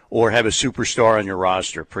big, or have a superstar on your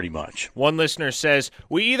roster, pretty much. One listener says,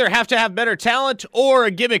 we either have to have better talent or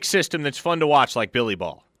a gimmick system that's fun to watch like Billy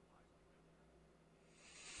Ball.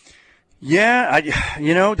 Yeah,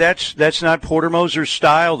 that's not Porter Moser's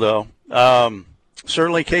style, though.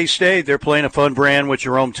 Certainly K-State, they're playing a fun brand with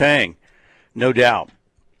Jerome Tang, no doubt.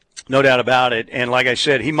 No doubt about it. And like I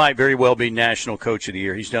said, he might very well be National Coach of the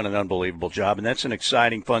Year. He's done an unbelievable job, and that's an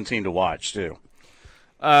exciting, fun team to watch, too.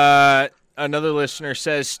 Another listener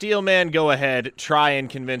says, Steelman, go ahead. Try and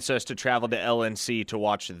convince us to travel to LNC to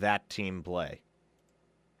watch that team play.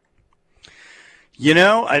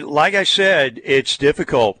 Like I said, it's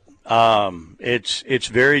difficult. It's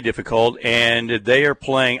very difficult, and they are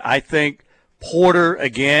playing. I think Porter,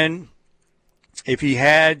 again, if he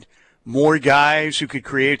had more guys who could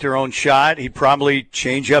create their own shot, he'd probably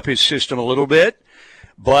change up his system a little bit.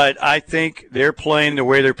 But I think they're playing the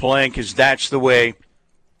way they're playing because that's the way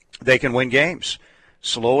they can win games.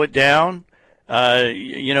 Slow it down.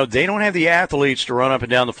 They don't have the athletes to run up and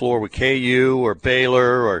down the floor with KU or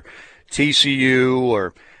Baylor or TCU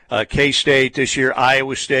or K-State this year,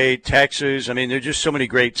 Iowa State, Texas. I mean, there are just so many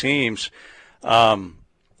great teams. And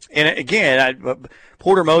again,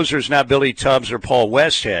 Porter Moser is not Billy Tubbs or Paul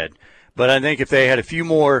Westhead, but I think if they had a few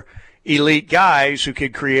more elite guys who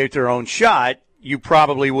could create their own shot, you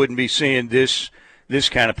probably wouldn't be seeing this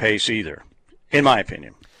kind of pace either, in my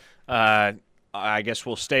opinion. I guess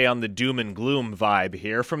we'll stay on the doom and gloom vibe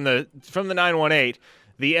here. From the 918,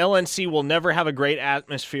 the LNC will never have a great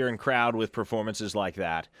atmosphere and crowd with performances like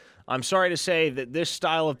that. I'm sorry to say that this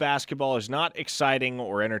style of basketball is not exciting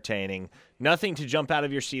or entertaining. Nothing to jump out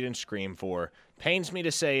of your seat and scream for. Pains me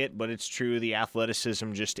to say it, but it's true. The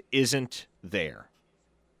athleticism just isn't there.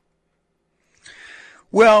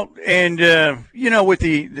 Well, and,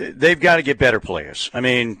 they've got to get better players. I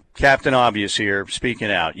mean, Captain Obvious here,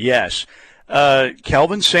 speaking out. Yes.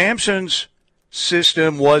 Kelvin Sampson's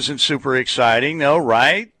system wasn't super exciting, though,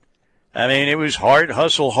 right? I mean, it was hard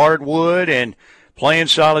hustle, hardwood, and playing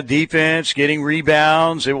solid defense, getting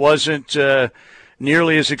rebounds. It wasn't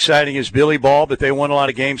nearly as exciting as Billy Ball, but they won a lot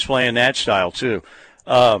of games playing that style, too.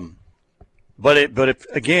 Again,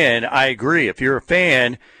 I agree. If you're a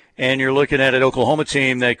fan and you're looking at an Oklahoma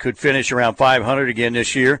team that could finish around 500 again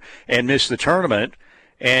this year and miss the tournament,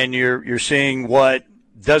 and you're seeing what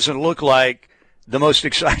doesn't look like the most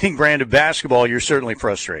exciting brand of basketball, you're certainly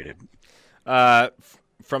frustrated.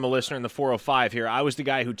 From a listener in the 405 here, I was the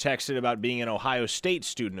guy who texted about being an Ohio State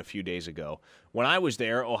student a few days ago. When I was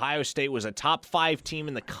there, Ohio State was a top 5 team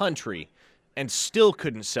in the country and still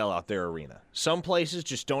couldn't sell out their arena. Some places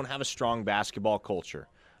just don't have a strong basketball culture.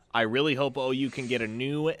 I really hope OU can get a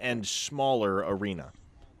new and smaller arena.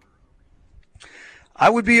 I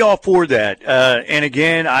would be all for that. And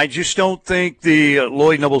again, I just don't think the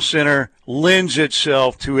Lloyd Noble Center lends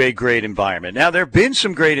itself to a great environment. Now, there have been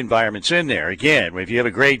some great environments in there. Again, if you have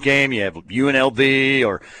a great game, you have UNLV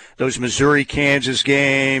or those Missouri-Kansas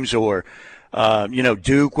games or,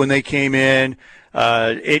 Duke when they came in.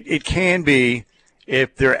 It can be,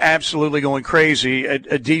 if they're absolutely going crazy,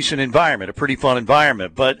 a decent environment, a pretty fun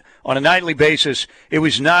environment. But on a nightly basis, it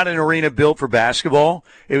was not an arena built for basketball.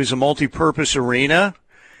 It was a multi-purpose arena,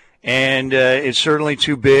 and it's certainly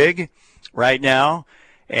too big right now.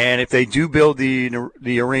 And if they do build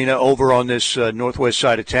the arena over on this northwest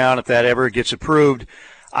side of town, if that ever gets approved,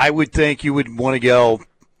 I would think you would want to go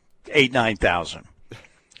 8,000-9,000.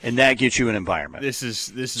 And that gets you an environment. This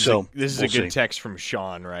is a good text from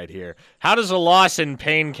Sean right here. How does a loss in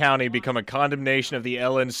Payne County become a condemnation of the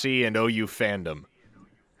LNC and OU fandom?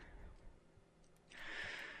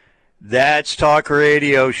 That's talk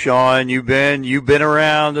radio, Sean. You've been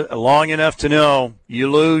around long enough to know you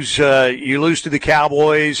lose to the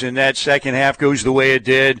Cowboys, and that second half goes the way it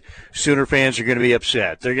did. Sooner fans are going to be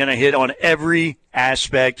upset. They're going to hit on every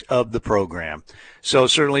aspect of the program. So it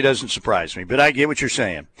certainly doesn't surprise me, but I get what you're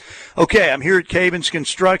saying. Okay, I'm here at Cavins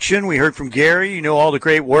Construction. We heard from Gary. You know all the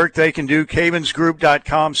great work they can do.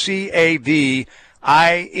 CavinsGroup.com, CAVINS,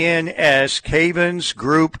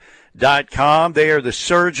 CavinsGroup.com. They are the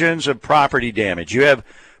surgeons of property damage. You have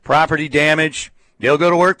property damage, they'll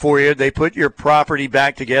go to work for you. They put your property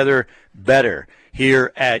back together better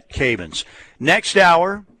here at Cavins. Next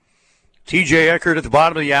hour, TJ Eckert at the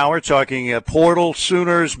bottom of the hour talking Portal,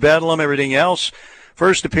 Sooners, Bedlam, everything else.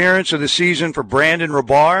 First appearance of the season for Brandon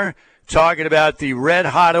Rabar, talking about the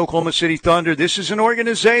red-hot Oklahoma City Thunder. This is an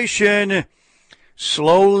organization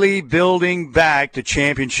slowly building back to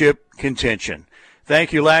championship contention.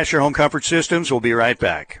 Thank you, Lasher Home Comfort Systems. We'll be right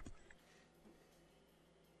back.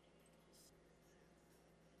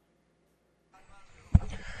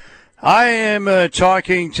 I am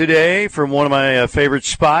talking today from one of my favorite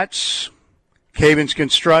spots, Cavins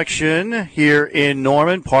Construction here in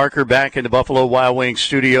Norman. Parker back in the Buffalo Wild Wings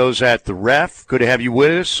studios at the Ref. Good to have you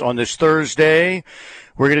with us on this Thursday.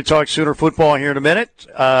 We're going to talk Sooner football here in a minute.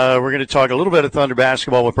 We're going to talk a little bit of Thunder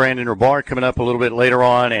basketball with Brandon Rabar coming up a little bit later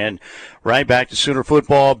on, and right back to Sooner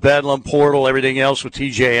football, Bedlam, Portal, everything else with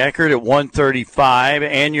TJ Eckert at 1:35,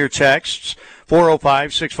 and your texts.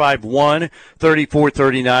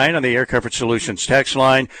 405-651-3439 on the Air Comfort Solutions text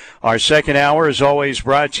line. Our second hour is always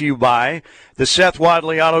brought to you by the Seth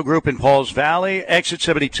Wadley Auto Group in Pauls Valley. Exit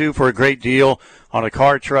 72 for a great deal on a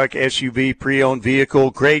car, truck, SUV, pre-owned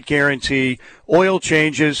vehicle. Great guarantee. Oil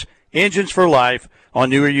changes, engines for life on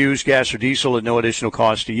new or used gas or diesel at no additional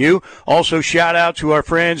cost to you. Also, shout out to our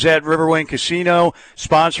friends at Riverwind Casino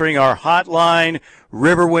sponsoring our hotline.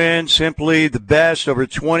 Riverwind, simply the best. Over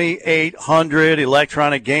 2,800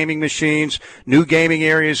 electronic gaming machines. New gaming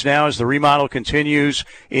areas now as the remodel continues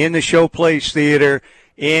in the Showplace Theater,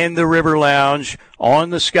 in the River Lounge, on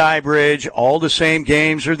the Sky Bridge. All the same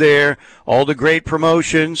games are there. All the great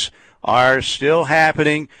promotions are still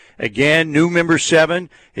happening. Again, new member 7.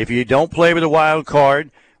 If you don't play with a wild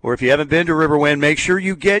card, or if you haven't been to Riverwind, make sure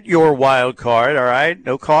you get your wild card, all right?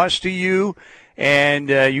 No cost to you. And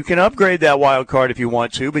you can upgrade that wild card if you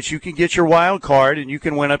want to, but you can get your wild card, and you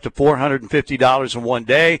can win up to $450 in one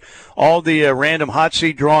day. All the random hot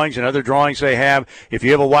seat drawings and other drawings they have, if you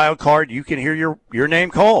have a wild card, you can hear your name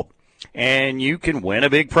called, and you can win a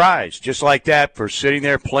big prize, just like that, for sitting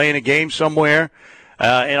there playing a game somewhere,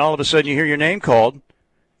 and all of a sudden you hear your name called,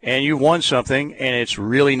 and you won something, and it's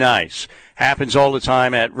really nice. Happens all the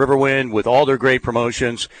time at Riverwind with all their great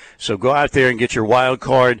promotions. So go out there and get your wild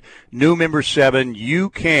card. New member 7, you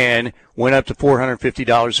can win up to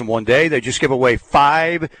 $450 in one day. They just give away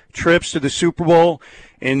 5 trips to the Super Bowl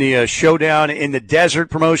in the Showdown in the Desert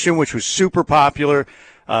promotion, which was super popular.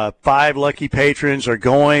 5 lucky patrons are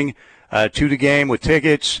going to the game with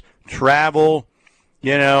tickets, travel,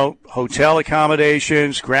 hotel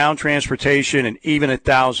accommodations, ground transportation, and even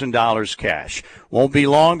 $1,000 cash. Won't be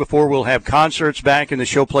long before we'll have concerts back in the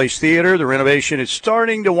Showplace Theater. The renovation is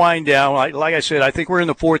starting to wind down. Like I said, I think we're in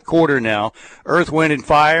the fourth quarter now. Earth, Wind, and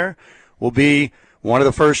Fire will be one of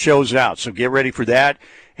the first shows out, so get ready for that.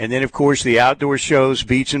 And then, of course, the outdoor shows,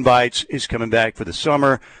 Beats and Bites, is coming back for the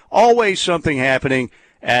summer. Always something happening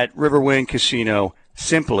at Riverwind Casino.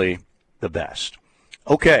 Simply the best.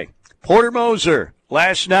 Okay, Porter Moser.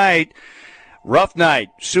 Last night, rough night.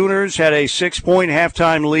 Sooners had a 6-point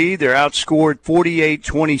halftime lead. They're outscored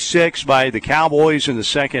 48-26 by the Cowboys in the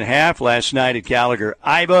second half last night at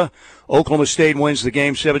Gallagher-Iba. Oklahoma State wins the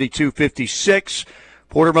game 72-56.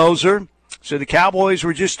 Porter Moser said the Cowboys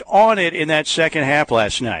were just on it in that second half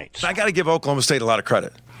last night. I got to give Oklahoma State a lot of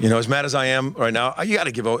credit. As mad as I am right now, you got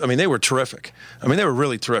to give. They were terrific. They were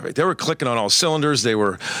really terrific. They were clicking on all cylinders. They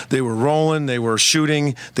were rolling. They were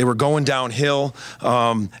shooting. They were going downhill,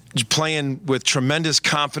 playing with tremendous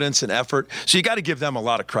confidence and effort. So you got to give them a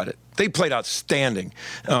lot of credit. They played outstanding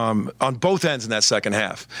on both ends in that second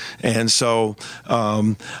half. And so,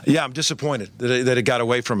 I'm disappointed that it got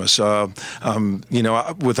away from us.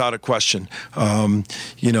 Without a question.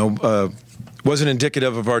 Wasn't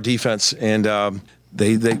indicative of our defense, and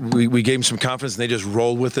we gave them some confidence, and they just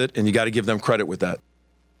rolled with it, and you got to give them credit with that.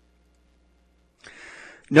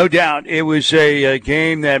 No doubt. It was a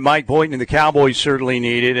game that Mike Boynton and the Cowboys certainly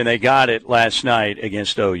needed, and they got it last night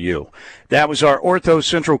against OU. That was our Ortho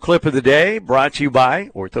Central clip of the day, brought to you by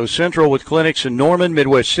Ortho Central with clinics in Norman,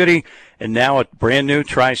 Midwest City, and now a brand-new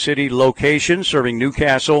Tri-City location serving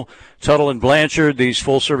Newcastle, Tuttle, and Blanchard. These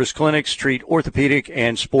full-service clinics treat orthopedic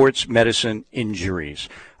and sports medicine injuries.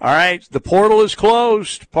 All right, the portal is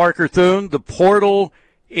closed, Parker Thune. The portal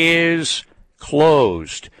is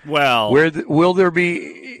closed. Well, will there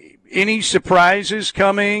be any surprises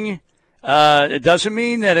coming? It doesn't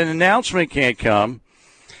mean that an announcement can't come.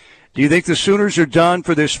 Do you think the Sooners are done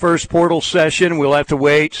for this first portal session? We'll have to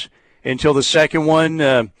wait until the second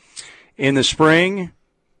one in the spring.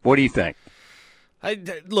 What do you think?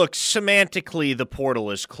 Look, semantically, the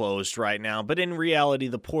portal is closed right now, but in reality,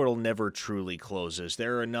 the portal never truly closes.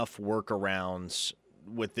 There are enough workarounds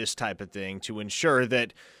with this type of thing to ensure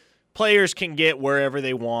that players can get wherever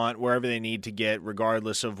they want, wherever they need to get,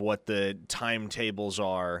 regardless of what the timetables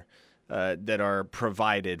are that are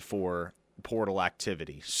provided for portal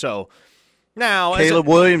activity. So now, Caleb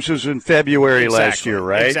Williams was in February last year,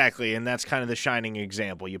 right? Exactly, and that's kind of the shining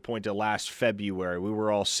example. You point to last February. We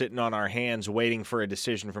were all sitting on our hands waiting for a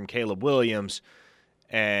decision from Caleb Williams,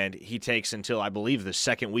 and he takes until, I believe, the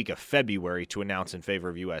second week of February to announce in favor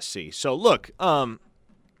of USC. So, look,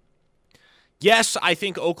 yes, I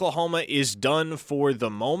think Oklahoma is done for the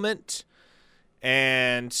moment,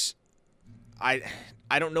 and I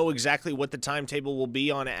don't know exactly what the timetable will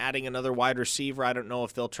be on adding another wide receiver. I don't know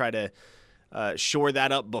if they'll try to shore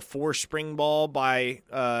that up before spring ball by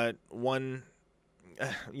one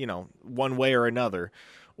way or another,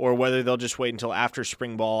 or whether they'll just wait until after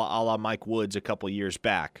spring ball, a la Mike Woods a couple years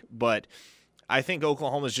back. But I think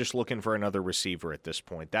Oklahoma's just looking for another receiver at this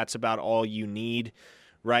point. That's about all you need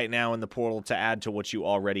right now in the portal to add to what you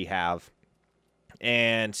already have.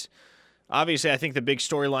 And obviously, I think the big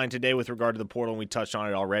storyline today with regard to the portal, and we touched on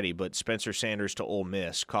it already, but Spencer Sanders to Ole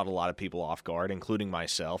Miss caught a lot of people off guard, including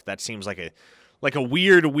myself. That seems like a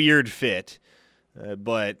weird fit,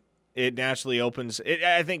 but it naturally opens.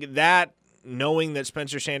 I think that knowing that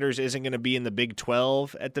Spencer Sanders isn't going to be in the Big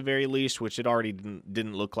 12 at the very least, which it already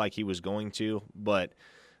didn't look like he was going to, but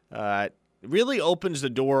really opens the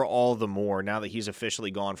door all the more now that he's officially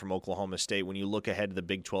gone from Oklahoma State. When you look ahead to the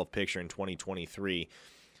Big 12 picture in 2023,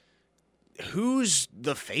 who's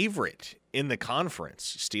the favorite in the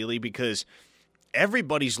conference, Steely? Because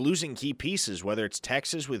everybody's losing key pieces, whether it's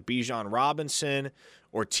Texas with Bijan Robinson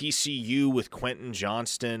or TCU with Quentin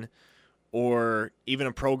Johnston, or even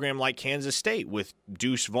a program like Kansas State with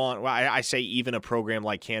Deuce Vaughn. Well, I say even a program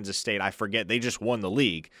like Kansas State. I forget. They just won the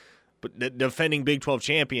league. But the defending Big 12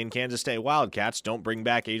 champion Kansas State Wildcats don't bring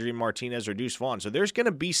back Adrian Martinez or Deuce Vaughn. So there's going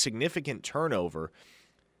to be significant turnover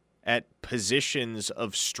at positions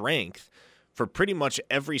of strength for pretty much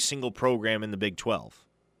every single program in the Big 12.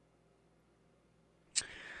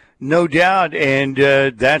 No doubt, and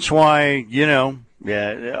that's why,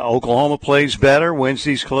 Oklahoma plays better, wins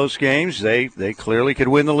these close games. They clearly could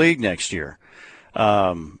win the league next year.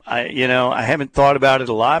 I haven't thought about it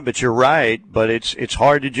a lot, but you're right. But it's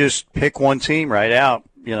hard to just pick one team right out,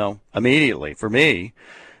 immediately. For me,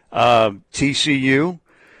 TCU.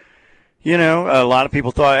 A lot of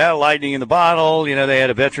people thought, lightning in the bottle. They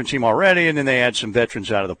had a veteran team already, and then they had some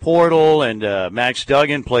veterans out of the portal, and Max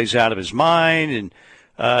Duggan plays out of his mind, and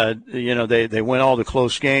they win all the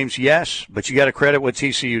close games. Yes, but you got to credit what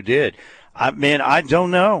TCU did. I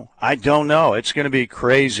don't know. It's going to be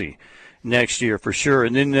crazy next year for sure.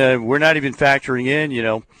 And then we're not even factoring in,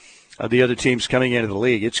 the other teams coming into the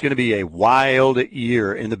league. It's going to be a wild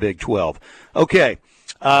year in the Big 12. Okay.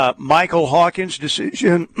 Michael Hawkins'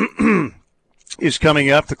 decision is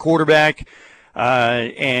coming up, the quarterback,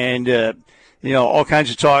 and all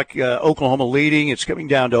kinds of talk. Oklahoma leading. It's coming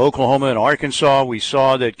down to Oklahoma and Arkansas. We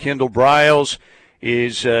saw that Kendall Briles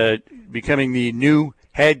is becoming the new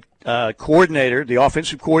head coordinator, the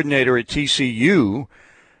offensive coordinator at TCU,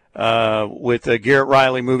 with Garrett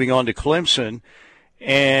Riley moving on to Clemson.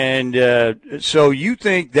 And so you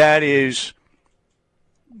think that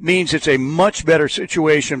means it's a much better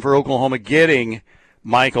situation for Oklahoma getting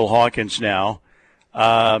Michael Hawkins now.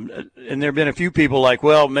 And there have been a few people like,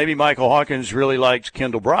 well, maybe Michael Hawkins really likes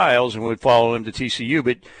Kendall Briles and would follow him to TCU.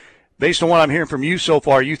 But based on what I'm hearing from you so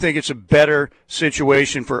far, you think it's a better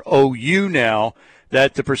situation for OU now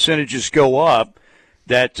that the percentages go up,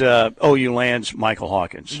 that OU lands Michael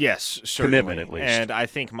Hawkins. Yes, certainly. Commitment, at least. And I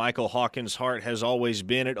think Michael Hawkins' heart has always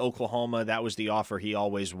been at Oklahoma. That was the offer he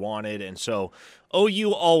always wanted. And so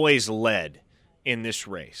OU always led in this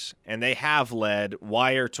race. And they have led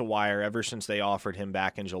wire to wire ever since they offered him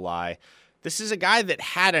back in July. This is a guy that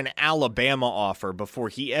had an Alabama offer before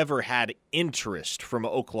he ever had interest from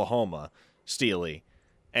Oklahoma, Steely,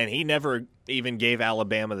 and he never even gave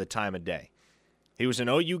Alabama the time of day. He was an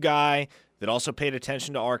OU guy that also paid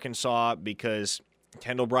attention to Arkansas because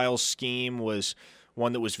Kendall Bryle's scheme was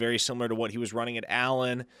one that was very similar to what he was running at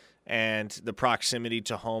Allen, and the proximity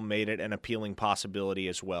to home made it an appealing possibility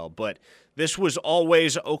as well. But this was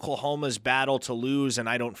always Oklahoma's battle to lose, and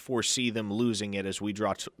I don't foresee them losing it as we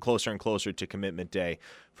draw closer and closer to commitment day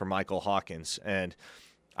for Michael Hawkins. And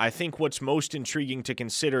I think what's most intriguing to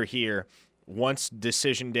consider here once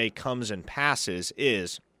decision day comes and passes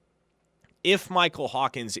is if Michael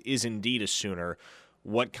Hawkins is indeed a Sooner,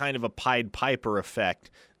 what kind of a Pied Piper effect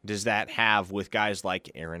does that have with guys like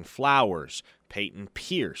Aaron Flowers, Peyton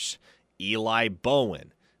Pierce, Eli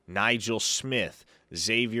Bowen, Nigel Smith,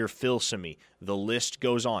 Xavier Filsaime? The list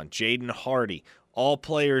goes on. Jaden Hardy, all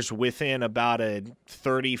players within about a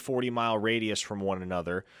 30, 40-mile radius from one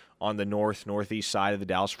another on the northeast side of the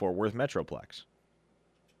Dallas-Fort Worth Metroplex.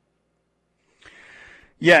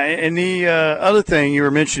 Yeah, and the other thing, you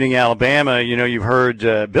were mentioning Alabama. You've heard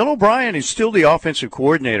Bill O'Brien is still the offensive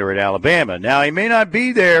coordinator at Alabama. Now, he may not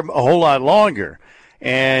be there a whole lot longer.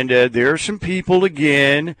 And there are some people,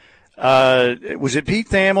 again, was it Pete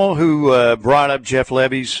Thamel who brought up Jeff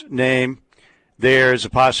Lebby's name there as a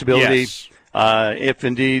possibility? Yes. If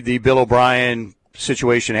indeed the Bill O'Brien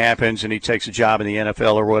situation happens and he takes a job in the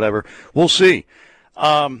NFL or whatever. We'll see.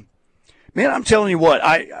 Man, I'm telling you what,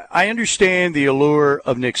 I understand the allure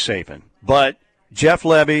of Nick Saban, but Jeff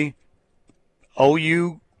Lebby,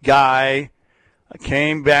 OU guy,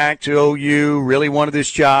 came back to OU, really wanted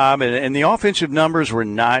this job, and the offensive numbers were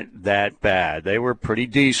not that bad. They were pretty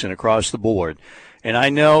decent across the board. And I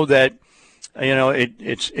know that,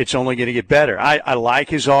 it's only going to get better. I like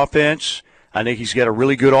his offense. I think he's got a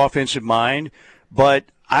really good offensive mind. But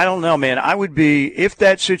I don't know, man. I would be, if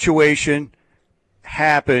that situation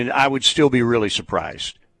happened, I would still be really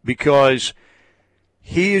surprised because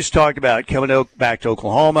he has talked about coming back to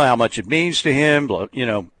Oklahoma, how much it means to him,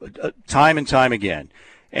 time and time again.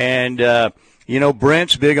 And,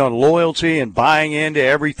 Brent's big on loyalty and buying into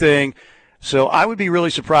everything. So I would be really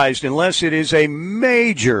surprised, unless it is a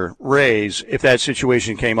major raise, if that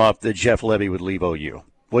situation came up, that Jeff Lebby would leave OU.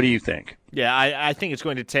 What do you think? Yeah, I think it's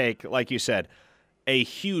going to take, like you said, a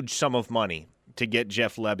huge sum of money to get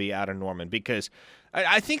Jeff Lebby out of Norman, because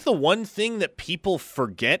I think the one thing that people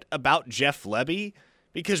forget about Jeff Lebby,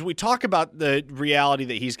 because we talk about the reality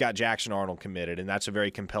that he's got Jackson Arnold committed, and that's a very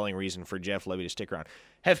compelling reason for Jeff Lebby to stick around.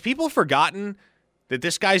 Have people forgotten that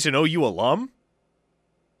this guy's an OU alum?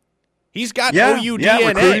 He's got OU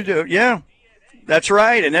DNA. That's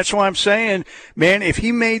right, and that's why I'm saying, man, if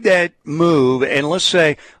he made that move, and let's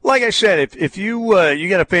say, like I said, if you you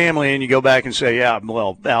got a family and you go back and say, yeah,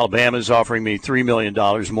 well, Alabama's offering me $3 million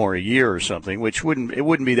more a year or something, which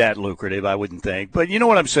wouldn't be that lucrative, I wouldn't think. But you know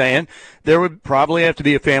what I'm saying? There would probably have to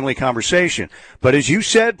be a family conversation. But as you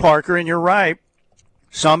said, Parker, and you're right,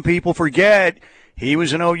 some people forget he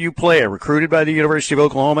was an OU player, recruited by the University of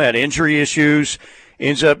Oklahoma, had injury issues,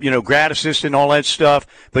 ends up, grad assistant, all that stuff,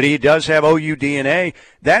 but he does have OU DNA.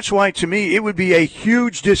 That's why, to me, it would be a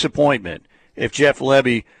huge disappointment if Jeff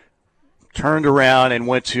Lebby turned around and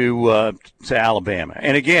went to Alabama.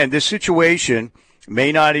 And again, this situation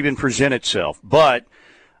may not even present itself, but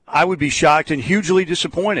I would be shocked and hugely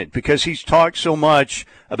disappointed because he's talked so much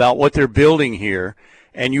about what they're building here,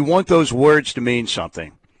 and you want those words to mean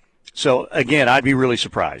something. So, again, I'd be really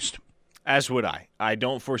surprised. As would I. I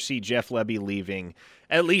don't foresee Jeff Lebby leaving,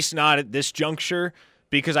 at least not at this juncture,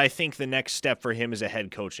 because I think the next step for him is a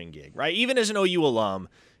head coaching gig, right? Even as an OU alum,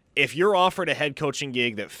 if you're offered a head coaching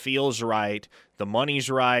gig that feels right, the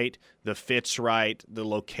money's right, the fit's right, the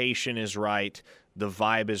location is right, the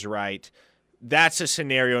vibe is right, that's a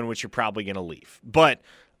scenario in which you're probably going to leave. But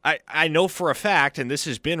I know for a fact, and this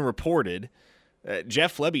has been reported,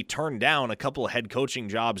 Jeff Lebby turned down a couple of head coaching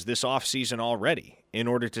jobs this offseason already in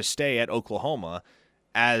order to stay at Oklahoma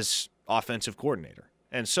as offensive coordinator.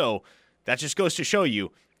 And so that just goes to show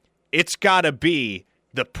you it's got to be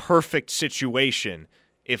the perfect situation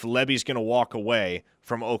if Lebby's going to walk away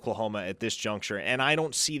from Oklahoma at this juncture. And I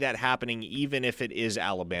don't see that happening even if it is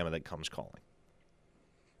Alabama that comes calling.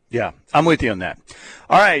 Yeah, I'm with you on that.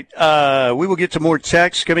 All right, we will get to more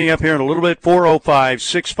texts coming up here in a little bit.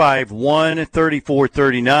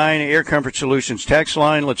 405-651-3439, Air Comfort Solutions text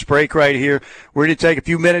line. Let's break right here. We're going to take a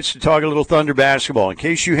few minutes to talk a little Thunder basketball. In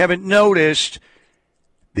case you haven't noticed,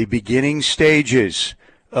 the beginning stages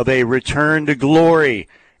of a return to glory,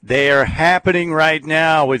 they are happening right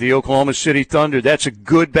now with the Oklahoma City Thunder. That's a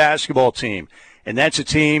good basketball team, and that's a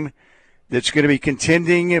team that's going to be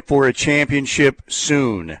contending for a championship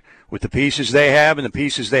soon. With the pieces they have and the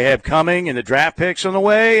pieces they have coming and the draft picks on the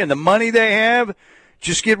way and the money they have,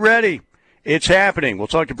 just get ready. It's happening. We'll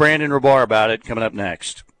talk to Brandon Rabar about it coming up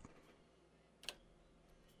next.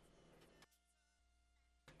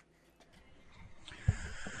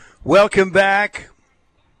 Welcome back.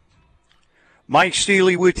 Mike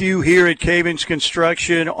Steely with you here at Cavens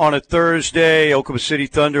Construction on a Thursday. Oklahoma City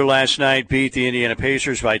Thunder last night beat the Indiana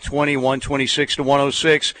Pacers by 20, 126 to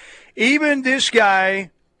 106. Even this guy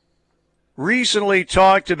recently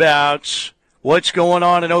talked about what's going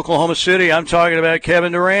on in Oklahoma City. I'm talking about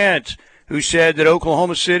Kevin Durant, who said that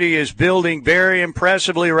Oklahoma City is building very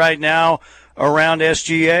impressively right now around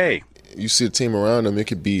SGA. You see a team around them, it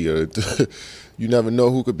could be you never know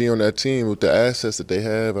who could be on that team with the assets that they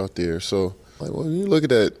have out there. So, when you look at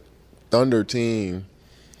that Thunder team,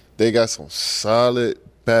 they got some solid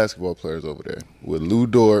basketball players over there. With Lou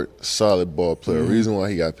Dort, solid ball player, reason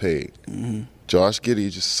why he got paid. Josh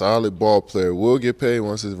Giddey, just solid ball player, will get paid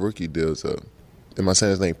once his rookie deal's up. Am I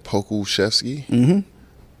saying his name Pokusevski?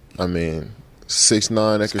 I mean,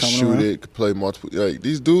 6'9", that could shoot it, could play multiple. Like,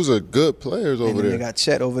 these dudes are good players over there. They got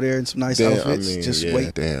Chet over there in some nice outfits.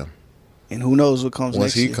 Wait. Damn. And who knows what comes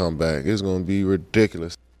once next year. Once he come back, it's going to be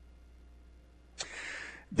ridiculous.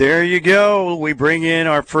 There you go. We bring in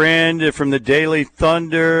our friend from the Daily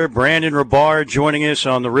Thunder, Brandon Rabar, joining us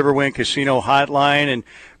on the Riverwind Casino hotline. And,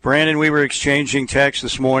 Brandon, we were exchanging texts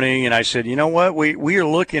this morning, and I said, you know what, we are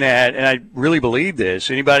looking at, and I really believe this,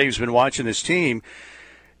 anybody who's been watching this team,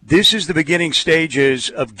 this is the beginning stages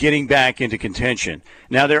of getting back into contention.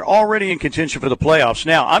 Now, they're already in contention for the playoffs.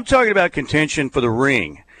 Now, I'm talking about contention for the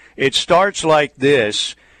ring. It starts like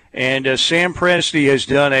this, and Sam Presti has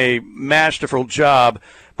done a masterful job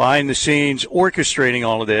behind the scenes orchestrating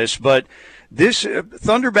all of this. But this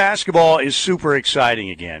Thunder basketball is super exciting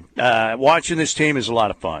again. Watching this team is a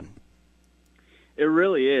lot of fun. It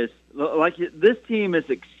really is. Like, this team is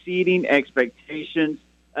exceeding expectations.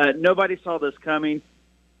 Nobody saw this coming.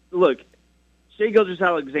 Look, Shai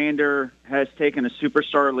Gilgeous-Alexander has taken a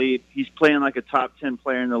superstar leap. He's playing like a top 10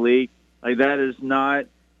 player in the league. Like, that is not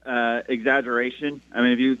exaggeration. I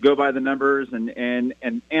mean, if you go by the numbers and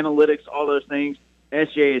analytics, all those things,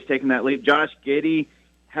 SGA has taken that leap. Josh Giddey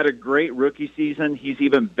had a great rookie season. He's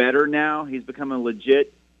even better now. He's become a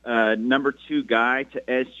legit number 2 guy to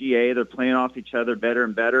SGA. They're playing off each other better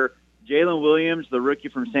and better. Jalen Williams, the rookie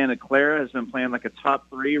from Santa Clara, has been playing like a top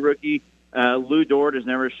 3 rookie. Lou Dort has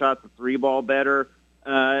never shot the 3 ball better.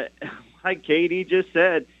 Like Katie just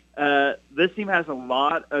said, this team has a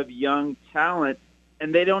lot of young talent,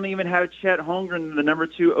 and they don't even have Chet Holmgren, the number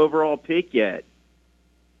 2 overall pick yet.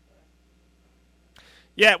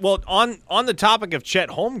 Yeah, well, on the topic of Chet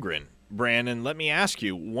Holmgren, Brandon, let me ask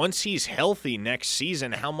you, once he's healthy next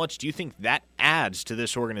season, how much do you think that adds to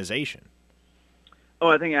this organization? Oh,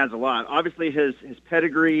 I think it adds a lot. Obviously, his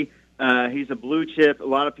pedigree, he's a blue chip. A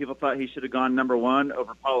lot of people thought he should have gone number 1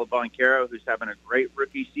 over Paulo Banchero, who's having a great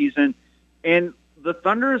rookie season. And the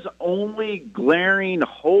Thunder's only glaring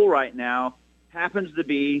hole right now happens to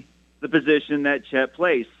be the position that Chet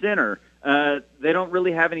plays, center. They don't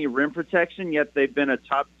really have any rim protection, yet they've been a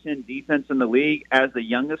top 10 defense in the league as the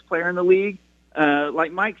youngest player in the league.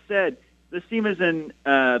 Like Mike said, this team is in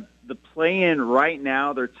the play-in right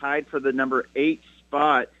now. They're tied for the number 8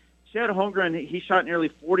 spot. Chet Holmgren, he shot nearly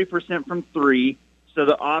 40% from 3, so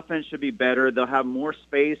the offense should be better. They'll have more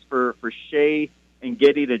space for Shai and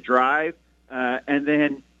Giddey to drive. And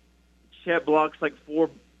then Chet blocks like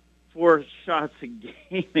four shots a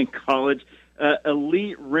game in college.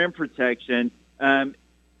 Elite rim protection.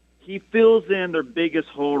 He fills in their biggest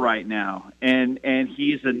hole right now, and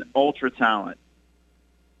he's an ultra talent.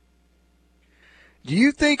 Do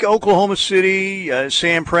you think Oklahoma City,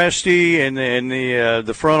 Sam Presti, and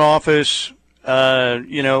the front office,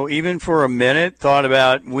 even for a minute, thought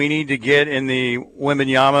about we need to get in the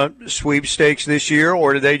Wembanyama sweepstakes this year,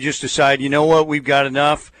 or did they just decide, you know what, we've got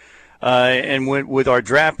enough? And with our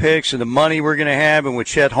draft picks and the money we're going to have, and with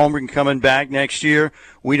Chet Holmgren coming back next year,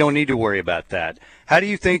 we don't need to worry about that. How do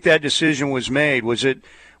you think that decision was made? Was it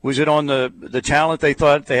on the talent they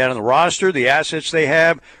thought they had on the roster, the assets they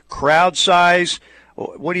have, crowd size?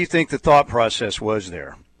 What do you think the thought process was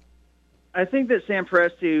there? I think that Sam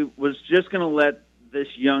Presti was just going to let this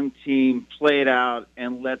young team play it out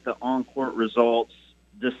and let the on-court results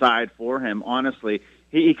decide for him, honestly.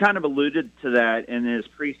 He kind of alluded to that in his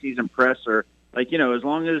preseason presser. Like, as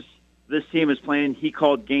long as this team is playing, he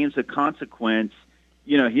called games of consequence,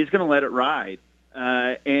 he's going to let it ride.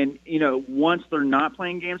 And once they're not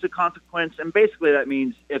playing games of consequence, and basically that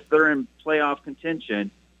means if they're in playoff contention,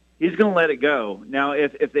 he's going to let it go. Now,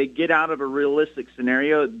 if they get out of a realistic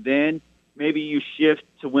scenario, then maybe you shift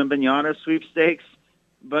to Wembanyama sweepstakes.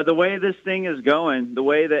 But the way this thing is going, the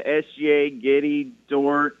way that SGA, Giddey,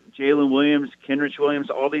 Dort, Jalen Williams, Kenrich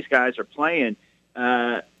Williams, all these guys are playing,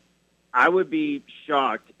 I would be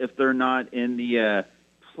shocked if they're not in the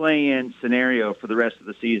play-in scenario for the rest of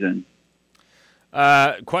the season.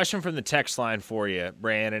 Question from the text line for you,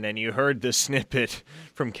 Brandon, and you heard the snippet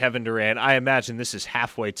from Kevin Durant. I imagine this is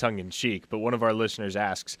halfway tongue-in-cheek, but one of our listeners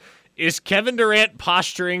asks, is Kevin Durant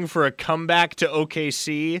posturing for a comeback to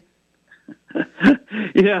OKC?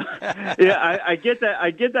 I get that.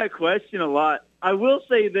 I get that question a lot. I will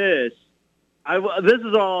say this. This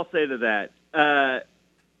is all I'll say to that.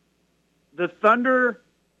 The Thunder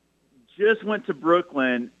just went to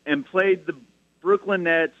Brooklyn and played the Brooklyn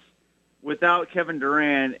Nets without Kevin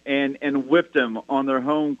Durant and whipped them on their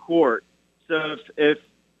home court. So if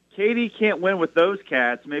KD can't win with those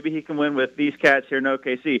cats, maybe he can win with these cats here in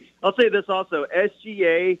OKC. I'll say this also.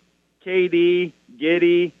 SGA, KD,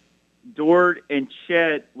 Giddey, Dort, and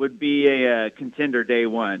Chet would be a contender day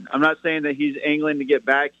one. I'm not saying that he's angling to get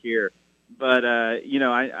back here, but,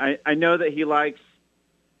 I know that he likes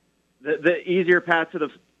the easier path to the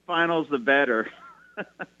finals, the better.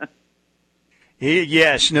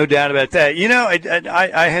 Yes, no doubt about that.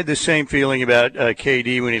 I had the same feeling about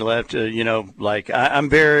KD when he left. I'm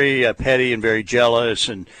very petty and very jealous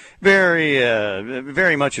and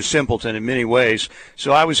very much a simpleton in many ways.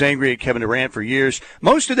 So I was angry at Kevin Durant for years.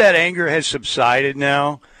 Most of that anger has subsided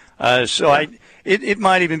now. It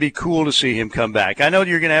might even be cool to see him come back. I know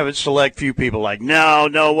you're going to have a select few people like,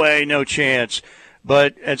 no way, no chance.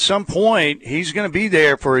 But at some point, he's going to be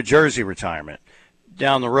there for a jersey retirement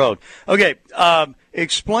down the road. Okay,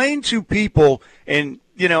 explain to people, and,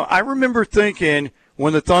 I remember thinking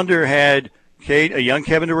when the Thunder had a young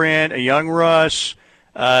Kevin Durant, a young Russ,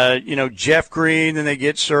 Jeff Green, then they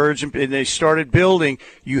get Serge, and they started building.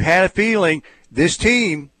 You had a feeling this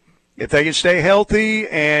team, if they can stay healthy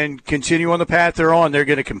and continue on the path they're on, they're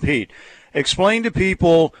going to compete. Explain to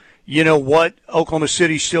people, what Oklahoma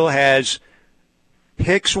City still has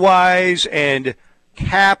picks-wise and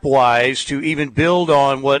cap-wise to even build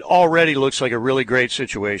on what already looks like a really great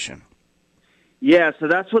situation. Yeah, so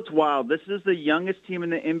that's what's wild. This is the youngest team in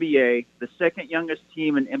the NBA, the second youngest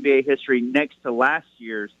team in NBA history next to last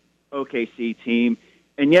year's OKC team.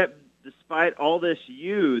 And yet, despite all this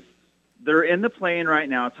youth, they're in the play-in right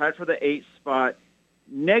now, tied for the 8th spot.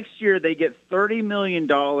 Next year, they get $30 million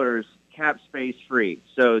cap space free.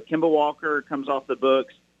 So Kemba Walker comes off the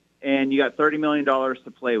books, and you got $30 million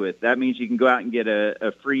to play with. That means you can go out and get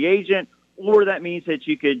a free agent, or that means that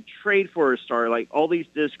you could trade for a star. Like all these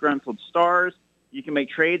disgruntled stars, you can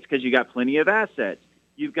make trades because you got plenty of assets.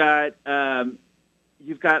 You've got, I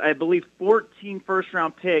believe, 14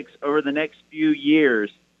 first-round picks over the next few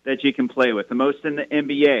years that you can play with, the most in the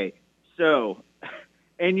NBA. So,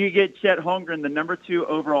 and you get Chet Holmgren, the number 2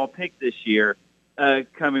 overall pick this year,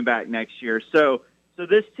 coming back next year. So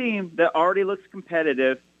this team that already looks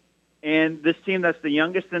competitive, and this team that's the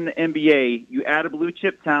youngest in the NBA, you add a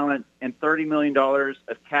blue-chip talent and $30 million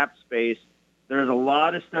of cap space, there's a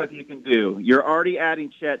lot of stuff you can do. You're already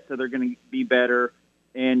adding Chet, so they're going to be better.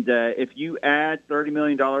 And if you add $30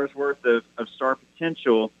 million worth of star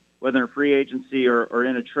potential, whether in free agency or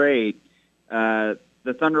in a trade, the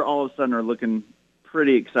Thunder all of a sudden are looking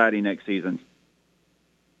pretty exciting next season.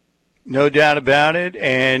 No doubt about it,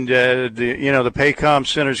 and the Paycom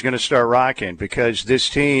Center is going to start rocking because this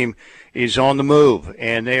team is on the move,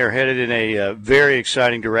 and they are headed in a very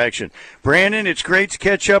exciting direction. Brandon, it's great to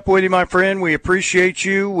catch up with you, my friend. We appreciate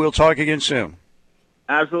you. We'll talk again soon.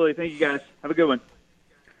 Absolutely. Thank you, guys. Have a good one.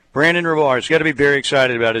 Brandon Rivar's got to be very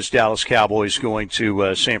excited about his Dallas Cowboys going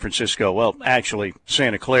to San Francisco. Well, actually,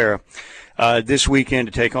 Santa Clara. This weekend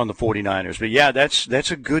to take on the 49ers. But, yeah,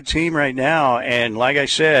 that's a good team right now. And like I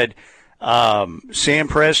said, Sam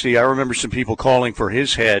Presti, I remember some people calling for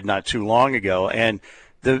his head not too long ago. And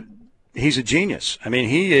he's a genius. I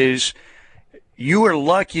mean, you are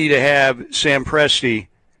lucky to have Sam Presti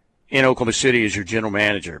in Oklahoma City as your general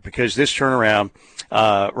manager because this turnaround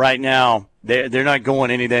right now, they're not going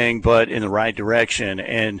anything but in the right direction.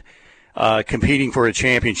 And competing for a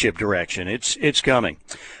championship direction. It's coming.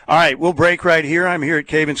 All right, we'll break right here. I'm here at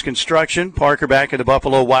Cavens Construction. Parker back at the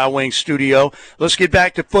Buffalo Wild Wings studio. Let's get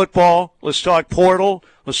back to football. Let's talk portal.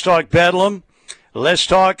 Let's talk Bedlam. Let's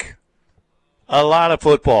talk a lot of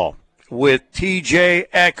football with TJ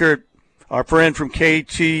Eckert, our friend from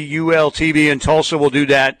KTUL TV in Tulsa. We'll do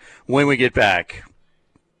that when we get back.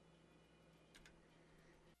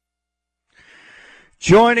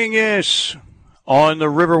 Joining us On the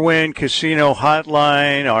Riverwind Casino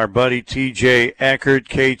Hotline, our buddy TJ Eckert,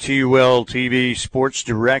 KTUL TV Sports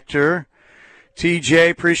Director. TJ,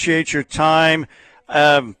 appreciate your time.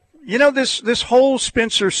 This whole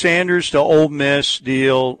Spencer Sanders to Ole Miss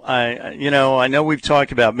deal, I know we've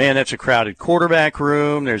talked about, man, that's a crowded quarterback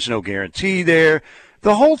room. There's no guarantee there.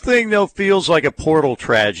 The whole thing, though, feels like a portal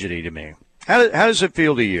tragedy to me. How does it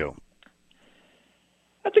feel to you?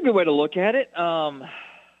 That's a good way to look at it.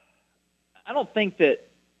 I don't think that,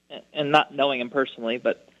 and not knowing him personally,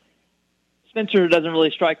 but Spencer doesn't really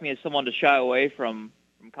strike me as someone to shy away from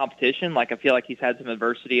competition. Like, I feel like he's had some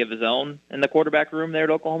adversity of his own in the quarterback room there at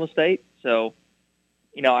Oklahoma State. So,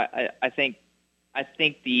 I think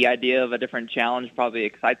the idea of a different challenge probably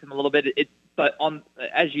excites him a little bit. But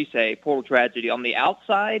as you say, portal tragedy. On the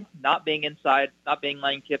outside, not being inside, not being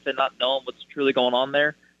Lane Kiffin, not knowing what's truly going on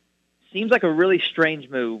there, seems like a really strange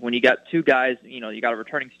move when you got two guys. You got a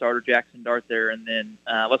returning starter, Jackson Dart, there, and then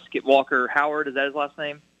let's get Walker Howard. Is that his last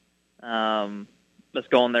name? Let's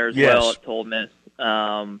go in there as well at Ole Miss.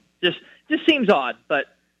 Just seems odd, but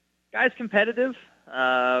guy's competitive.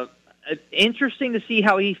 Interesting to see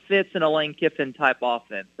how he fits in a Lane Kiffin type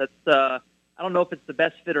offense. That's I don't know if it's the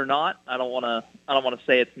best fit or not. I don't want to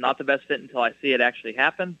say it's not the best fit until I see it actually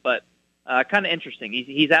happen, but. Kind of interesting.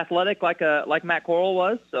 He's athletic like Matt Corral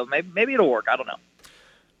was, so maybe it'll work. I don't know.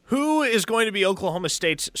 Who is going to be Oklahoma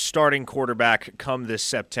State's starting quarterback come this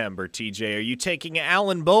September, TJ? Are you taking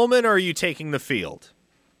Alan Bowman or are you taking the field?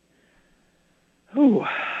 Ooh,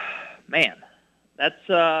 man. That's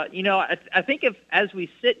I think as we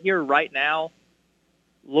sit here right now,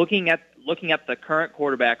 looking at the current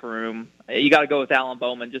quarterback room, you got to go with Alan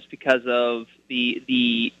Bowman just because of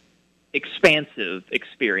the expansive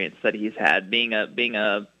experience that he's had, being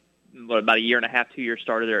about a year and a half, 2 year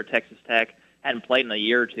starter there at Texas Tech. Hadn't played in a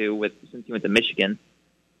year or two since he went to Michigan,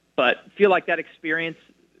 but feel like that experience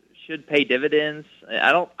should pay dividends.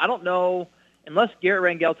 I don't know, unless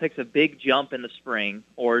Garrett Rangel takes a big jump in the spring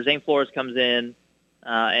or Zane Flores comes in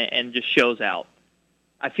and just shows out.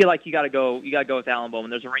 I feel like you got to go with Alan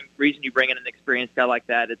Bowman. There's a reason you bring in an experienced guy like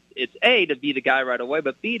that. It's A, to be the guy right away,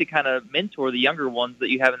 but B, to kind of mentor the younger ones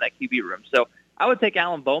that you have in that QB room. So I would take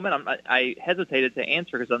Alan Bowman. I hesitated to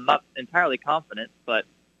answer because I'm not entirely confident, but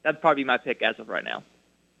that'd probably be my pick as of right now.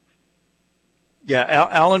 Yeah,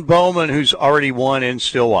 Alan Bowman, who's already won in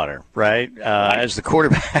Stillwater, right, as the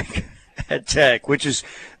quarterback at Tech, which is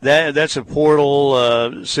that's a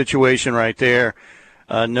portal situation right there.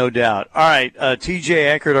 No doubt. All right,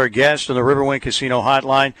 TJ Eckert, our guest on the Riverwind Casino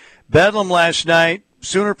Hotline. Bedlam last night.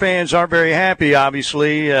 Sooner fans aren't very happy,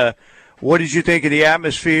 obviously. What did you think of the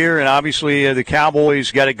atmosphere? And obviously the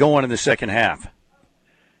Cowboys got it going in the second half.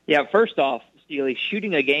 Yeah, first off, Steely,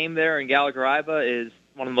 shooting a game there in Gallagher-Iba is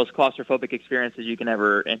one of the most claustrophobic experiences you can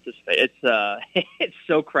ever anticipate. It's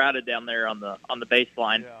so crowded down there on the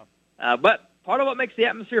baseline. Yeah. But part of what makes the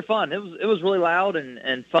atmosphere fun. It was really loud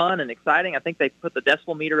and fun and exciting. I think they put the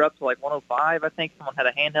decibel meter up to like 105. I think someone had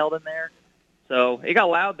a handheld in there. So it got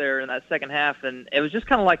loud there in that second half, and it was just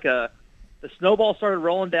kind of like the snowball started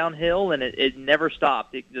rolling downhill, and it never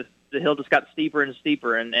stopped. The hill just got steeper and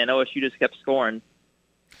steeper, and OSU just kept scoring.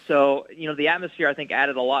 So, the atmosphere, I think,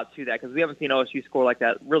 added a lot to that because we haven't seen OSU score like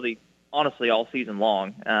that really, honestly, all season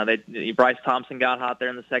long. Bryce Thompson got hot there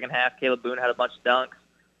in the second half. Caleb Boone had a bunch of dunks.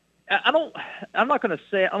 I'm not going to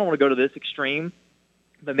say, I don't want to go to this extreme,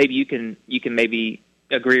 but maybe you can maybe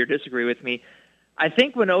agree or disagree with me. I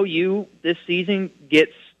think when OU this season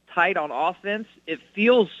gets tight on offense, it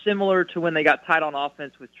feels similar to when they got tight on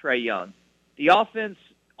offense with Trey Young. The offense,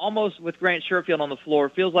 almost with Grant Sherfield on the floor,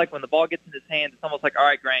 feels like when the ball gets in his hands, it's almost like, all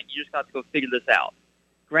right, Grant, you just got to go figure this out.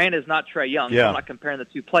 Grant is not Trey Young. Yeah. I'm not comparing the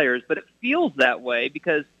two players, but it feels that way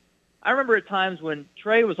because I remember at times when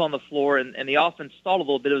Trey was on the floor and the offense stalled a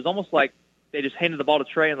little bit, it was almost like they just handed the ball to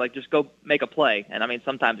Trey and like, just go make a play. And I mean,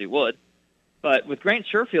 sometimes he would. But with Grant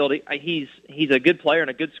Sherfield, he's a good player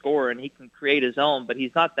and a good scorer, and he can create his own. But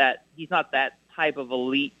he's not that type of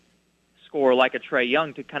elite scorer like a Trey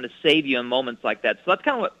Young to kind of save you in moments like that. So that's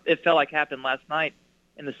kind of what it felt like happened last night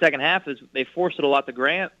in the second half. Is they forced it a lot to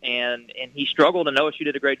Grant, and he struggled, and OSU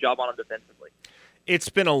did a great job on him defensively. It's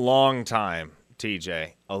been a long time,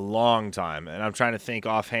 TJ, a long time, and I'm trying to think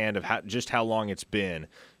offhand of how long it's been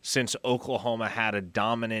since Oklahoma had a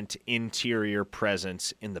dominant interior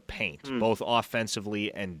presence in the paint, both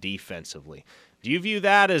offensively and defensively. Do you view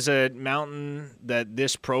that as a mountain that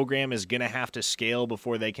this program is going to have to scale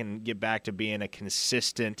before they can get back to being a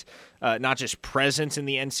consistent, not just presence in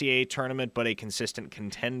the NCAA tournament, but a consistent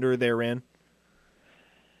contender therein?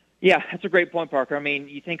 Yeah, that's a great point, Parker. I mean,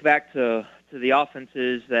 you think back to the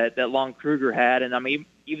offenses that Lon Kruger had, and I mean,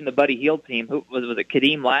 even the Buddy Hield team. Who was it?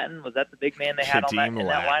 Kadeem Latin? Was that the big man they had in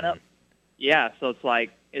that lineup? Yeah. So it's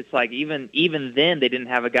like even then they didn't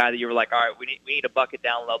have a guy that you were like, all right, we need a bucket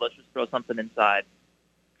down low. Let's just throw something inside.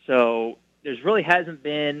 So there's really hasn't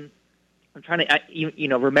been. I'm trying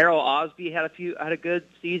to, Romero Osby had a good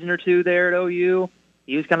season or two there at OU.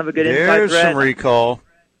 He was kind of a good inside threat. There's some recall.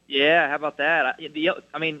 Yeah, how about that?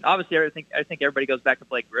 I mean, obviously, I think everybody goes back to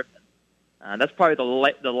Blake Griffin. That's probably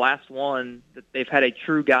the last one that they've had a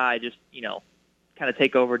true guy just, kind of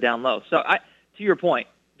take over down low. So, to your point,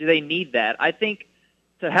 do they need that? I think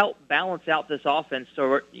to help balance out this offense,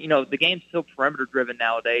 so, the game's still perimeter-driven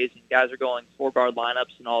nowadays, and guys are going four-guard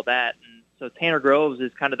lineups and all that. And so Tanner Groves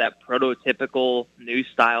is kind of that prototypical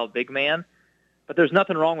new-style big man. But there's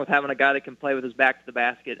nothing wrong with having a guy that can play with his back to the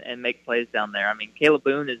basket and make plays down there. I mean, Caleb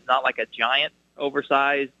Boone is not like a giant,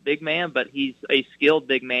 oversized big man, but he's a skilled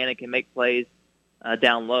big man and can make plays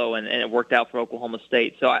down low, and it worked out for Oklahoma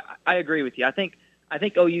State. So I agree with you. I think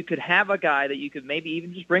OU could have a guy that you could maybe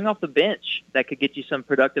even just bring off the bench that could get you some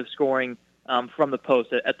productive scoring from the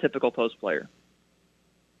post, a typical post player.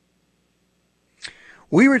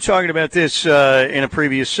 We were talking about this in a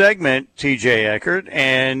previous segment, TJ Eckert,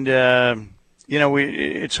 and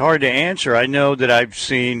it's hard to answer. I know that I've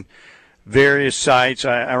seen various sites.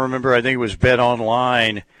 I remember, I think it was Bet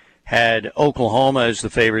Online had Oklahoma as the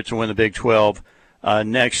favorite to win the Big 12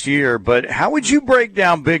 next year. But how would you break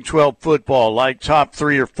down Big 12 football, like top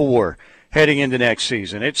 3 or 4 heading into next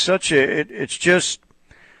season? It's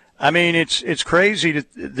crazy.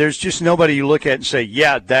 There's just nobody you look at and say,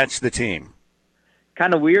 yeah, that's the team.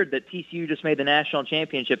 Kind of weird that TCU just made the national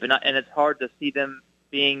championship, and it's hard to see them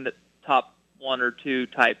being the top 1 or 2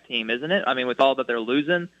 type team, isn't it? I mean, with all that they're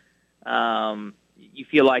losing, you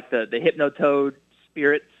feel like the Hypnotoad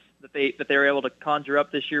spirits that they were able to conjure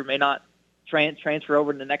up this year may not transfer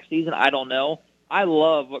over to the next season. I don't know. I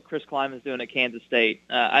love what Chris Klieman is doing at Kansas State.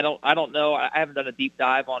 I don't know. I haven't done a deep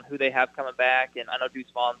dive on who they have coming back, and I know Deuce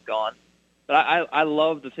Vaughn's gone. But I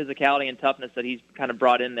love the physicality and toughness that he's kind of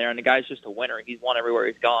brought in there, and the guy's just a winner. He's won everywhere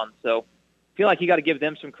he's gone. So I feel like you got to give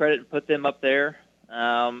them some credit and put them up there.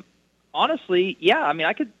 Honestly, yeah. I mean,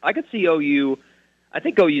 I could see OU. I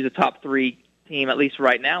think OU's a top 3 team, at least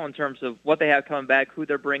right now, in terms of what they have coming back, who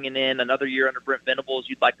they're bringing in. Another year under Brent Venables,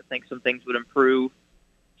 you'd like to think some things would improve.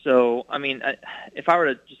 So, I mean, if I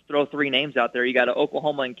were to just throw 3 names out there, you got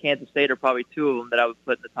Oklahoma and Kansas State are probably 2 of them that I would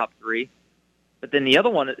put in the top 3. But then the other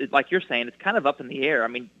one, like you're saying, it's kind of up in the air. I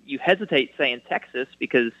mean, you hesitate saying Texas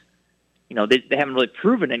because, they haven't really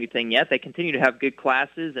proven anything yet. They continue to have good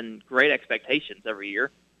classes and great expectations every year.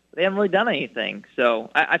 They haven't really done anything. So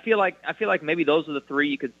I feel like maybe those are the 3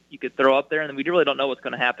 you could throw up there, and then we really don't know what's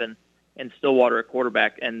going to happen in Stillwater at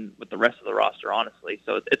quarterback and with the rest of the roster, honestly.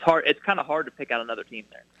 So it's hard. It's kind of hard to pick out another team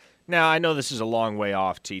there. Now, I know this is a long way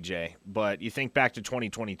off, TJ, but you think back to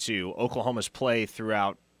 2022, Oklahoma's play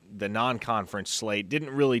throughout the non-conference slate didn't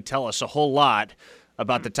really tell us a whole lot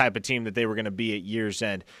about the type of team that they were going to be at year's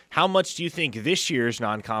end. How much do you think this year's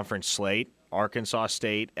non-conference slate, Arkansas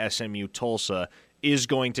State, SMU, Tulsa, is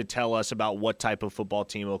going to tell us about what type of football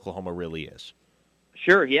team Oklahoma really is?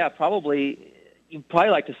 Sure, yeah, probably. You'd probably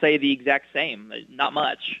like to say the exact same. Not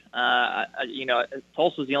much.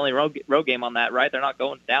 Tulsa's the only road game on that, right? They're not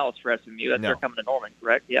going to Dallas for SMU. They're coming to Norman,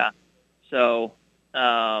 correct? Yeah. So,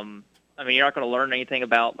 you're not going to learn anything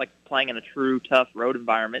about like playing in a true tough road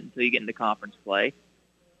environment until you get into conference play.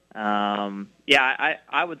 I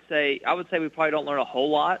would say we probably don't learn a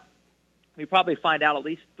whole lot. We probably find out at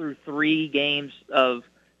least through 3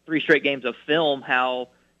 straight games of film how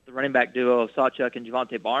the running back duo of Sawchuk and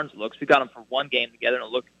Javonte Barnes looks. We got them for 1 game together and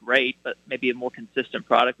it looked great, but maybe a more consistent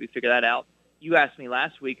product. We figure that out. You asked me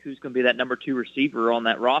last week who's going to be that number 2 receiver on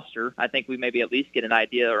that roster. I think we maybe at least get an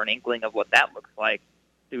idea or an inkling of what that looks like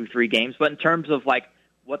through 3 games. But in terms of like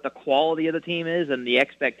what the quality of the team is and the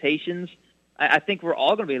expectations, I think we're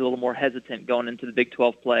all going to be a little more hesitant going into the Big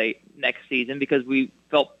 12 play next season because we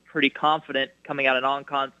felt pretty confident coming out of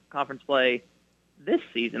non-conference play this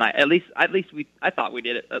season. I thought we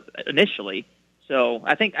did it initially. So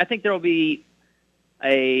I think there will be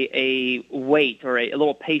a wait or a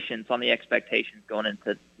little patience on the expectations going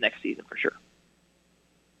into next season for sure.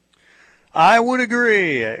 I would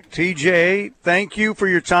agree. TJ, thank you for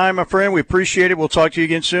your time, my friend. We appreciate it. We'll talk to you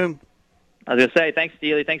again soon. I was going to say, thanks,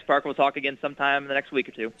 Steely. Thanks, Parker. We'll talk again sometime in the next week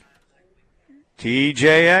or 2. TJ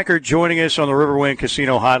Eckert joining us on the Riverwind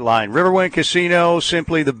Casino Hotline. Riverwind Casino,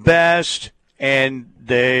 simply the best, and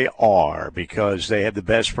they are because they have the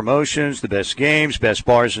best promotions, the best games, best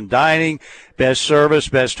bars and dining, best service,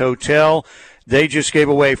 best hotel. They just gave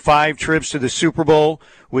away 5 trips to the Super Bowl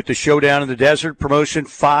with the Showdown in the Desert promotion.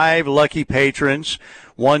 5 lucky patrons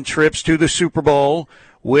won trips to the Super Bowl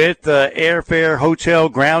with airfare, hotel,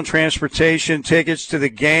 ground transportation, tickets to the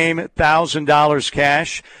game, $1,000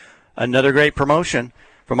 cash. Another great promotion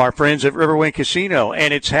from our friends at Riverwind Casino,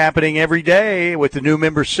 and it's happening every day with the new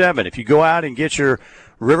Member 7. If you go out and get your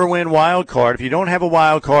Riverwind wild card, if you don't have a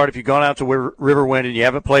wild card, if you've gone out to Riverwind and you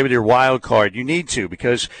haven't played with your wild card, you need to,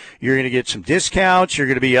 because you're going to get some discounts. You're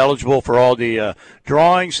going to be eligible for all the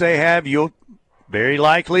drawings they have. You'll very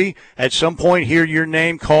likely at some point hear your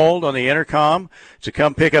name called on the intercom to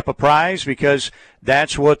come pick up a prize, because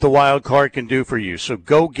that's what the wild card can do for you. So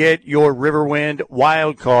go get your Riverwind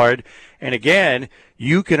wild card. And again,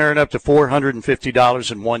 you can earn up to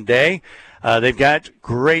 $450 in one day. They've got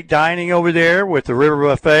great dining over there with the River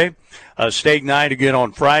Buffet. Steak night again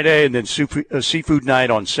on Friday, and then seafood night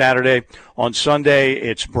on Saturday. On Sunday,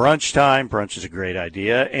 it's brunch time. Brunch is a great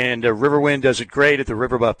idea, and Riverwind does it great at the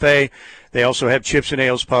River Buffet. They also have Chips and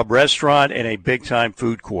Ales Pub Restaurant and a big-time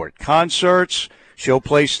food court. Concerts,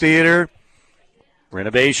 Showplace Theater.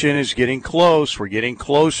 Renovation is getting close. We're getting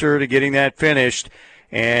closer to getting that finished.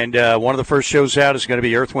 And one of the first shows out is going to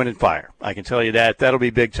be Earth, Wind, and Fire. I can tell you that. That'll be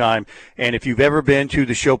big time. And if you've ever been to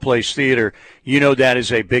the Showplace Theater, you know that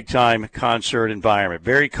is a big-time concert environment.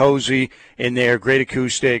 Very cozy in there, great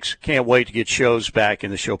acoustics. Can't wait to get shows back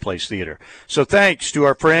in the Showplace Theater. So thanks to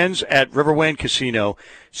our friends at Riverwind Casino.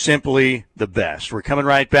 Simply the best. We're coming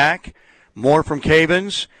right back. More from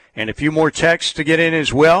Cavens and a few more texts to get in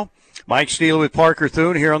as well. Mike Steele with Parker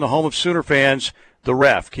Thune here on the home of Sooner fans, The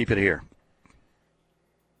Ref. Keep it here.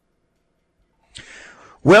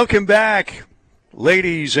 Welcome back,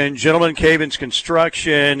 ladies and gentlemen. Cavens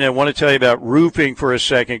Construction. I want to tell you about roofing for a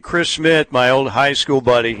second. Chris Smith, my old high school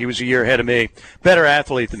buddy, he was a year ahead of me. Better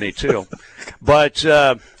athlete than me, too. But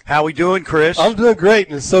how we doing, Chris? I'm doing great,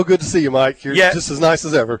 and it's so good to see you, Mike. You're just as nice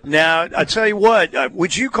as ever. Now, I tell you what,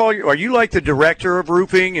 would you are you like the director of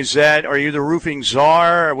roofing? Are you the roofing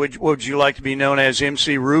czar? Or would you like to be known as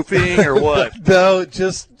MC Roofing, or what? No,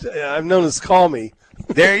 I'm known as Call Me.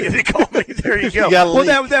 There you go. There you go.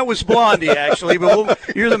 Well, that was Blondie, actually, but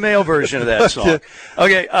you're the male version of that song.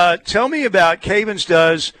 Okay, tell me about, Cavens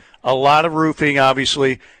does a lot of roofing,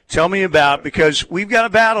 obviously. Tell me about, because we've got a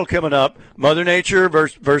battle coming up, Mother Nature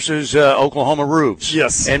versus Oklahoma roofs.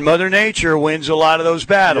 Yes. And Mother Nature wins a lot of those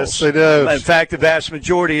battles. Yes, they do. In fact, the vast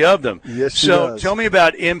majority of them. Yes, she does. So tell me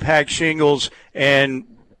about Impact Shingles and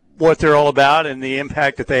what they're all about and the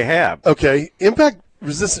impact that they have. Okay,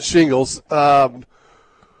 impact-resistant shingles,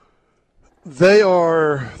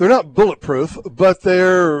 they're not bulletproof, but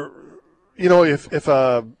they're, if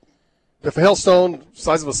a hailstone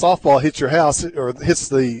size of a softball hits your house or hits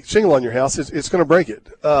the shingle on your house, it's going to break it.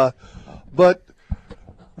 But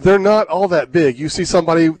they're not all that big. You see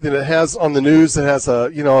somebody that it has on the news that has a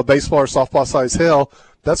baseball or softball size hail.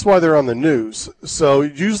 That's why they're on the news. So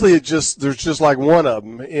usually there's just like one of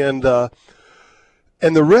them, and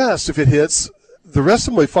the rest, if it hits, the rest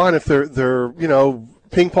of them will be fine if they're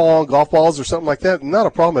ping pong, golf balls, or something like that. Not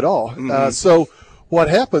a problem at all. Mm-hmm. So what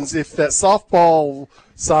happens if that softball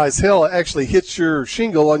size hail actually hits your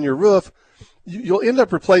shingle on your roof? You'll end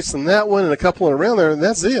up replacing that one and a couple around there, and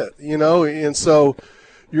that's it. And so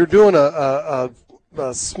you're doing a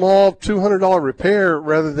small $200 repair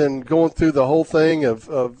rather than going through the whole thing of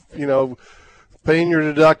paying your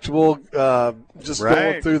deductible,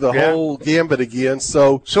 going through the whole gambit again.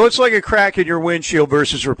 So it's like a crack in your windshield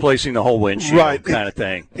versus replacing the whole windshield, kind of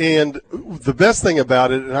thing. And the best thing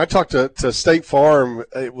about it, and I talked to State Farm,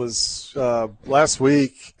 it was last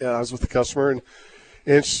week, I was with the customer,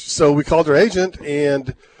 and so we called her agent,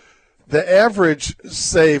 and the average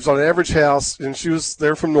saves on an average house, and she was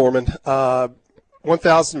there from Norman,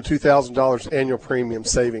 $1,000 to $2,000 annual premium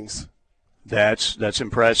savings. That's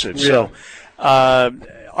impressive. Yeah. So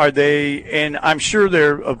are they, and I'm sure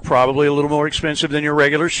they're probably a little more expensive than your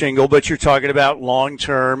regular shingle, but you're talking about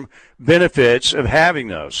long-term benefits of having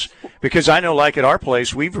those. Because I know, like at our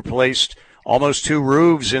place, we've replaced almost 2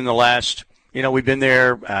 roofs in the last, we've been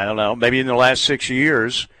there, I don't know, maybe in the last 6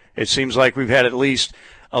 years. It seems like we've had at least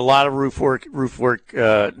a lot of roof work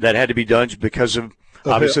that had to be done because of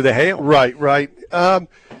obviously the hail. Right.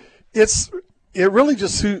 It really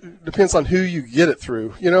just depends on who you get it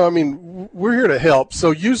through. We're here to help.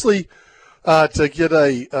 So usually to get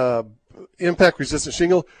a impact-resistant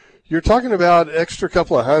shingle, you're talking about extra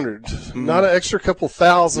couple of hundred, not an extra couple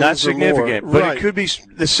thousand. Not significant, more. But right. It could be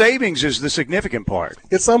the savings is the significant part.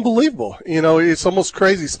 It's unbelievable. It's almost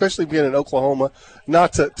crazy, especially being in Oklahoma,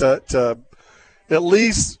 not to at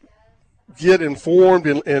least get informed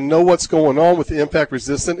and know what's going on with the impact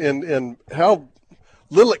resistant and how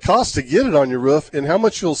little it costs to get it on your roof and how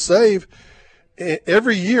much you'll save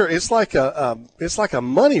every year. It's like a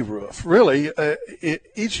money roof, really.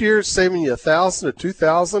 Each year it's saving you $1,000 or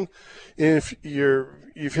 $2,000. And if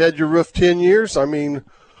you've had your roof 10 years, I mean,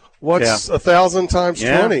 what's 1,000 times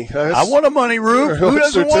 20? I want a money roof. Who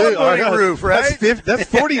doesn't want a money roof, right? That's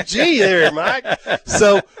 40G there, Mike.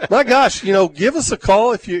 So, my gosh, give us a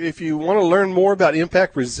call if you want to learn more about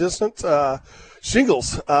impact resistant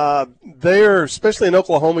shingles. They're, especially in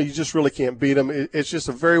Oklahoma, you just really can't beat them. It's just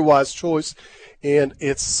a very wise choice, and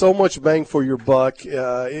it's so much bang for your buck.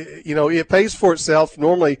 It pays for itself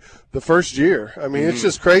normally the first year. I mean, it's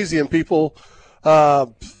just crazy, and people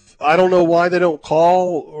I don't know why they don't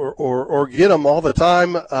call or get them all the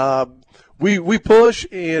time. We push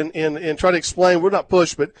and try to explain. We're not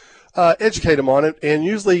push, but educate them on it. And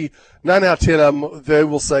usually 9 out of 10 of them, they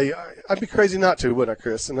will say, I'd be crazy not to, wouldn't I,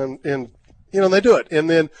 Chris? And they do it. And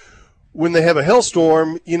then when they have a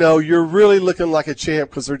hailstorm, you're really looking like a champ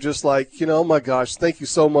because they're just like, oh, my gosh, thank you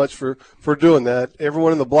so much for doing that.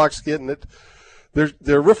 Everyone in the block's getting it.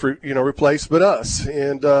 Their roof, replaced, but us,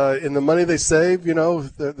 and the money they save,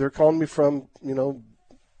 they're calling me from, the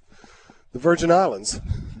Virgin Islands.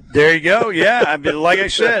 There you go. Yeah, I mean, like I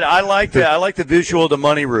said, I like that. I like the visual of the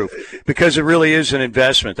money roof because it really is an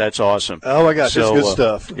investment. That's awesome. Oh my gosh, that's good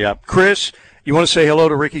stuff. Yeah, Chris, you want to say hello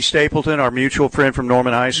to Ricky Stapleton, our mutual friend from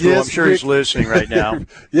Norman High School? Yes, I'm sure he's listening right now.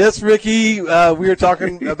 Yes, Ricky, we were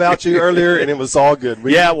talking about you earlier, and it was all good.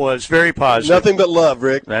 It was very positive. Nothing but love,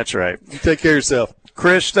 Rick. That's right. You take care of yourself.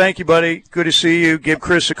 Chris, thank you, buddy. Good to see you. Give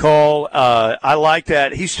Chris a call. I like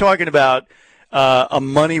that. He's talking about a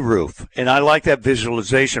money roof, and I like that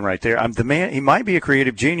visualization right there. I'm the man. He might be a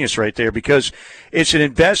creative genius right there because it's an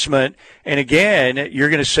investment, and again, you're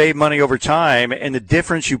going to save money over time, and the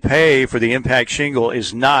difference you pay for the impact shingle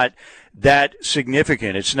is not that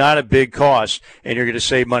significant. It's not a big cost, and you're going to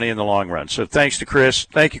save money in the long run. So thanks to Chris.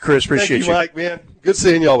 Thank you, Chris. Appreciate you. Thank you, Mike, man. Good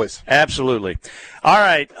seeing you always. Absolutely. All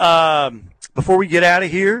right. Before we get out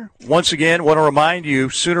of here, once again, want to remind you,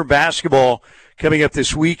 Sooner basketball coming up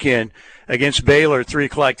this weekend against Baylor, 3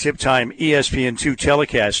 o'clock tip time, ESPN2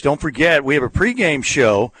 telecast. Don't forget, we have a pregame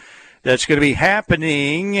show that's going to be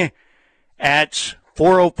happening at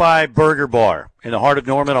 405 Burger Bar in the heart of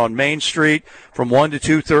Norman on Main Street from 1 to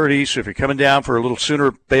 2:30. So if you're coming down for a little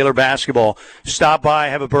Sooner Baylor basketball, stop by,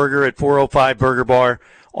 have a burger at 405 Burger Bar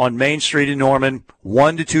on Main Street in Norman,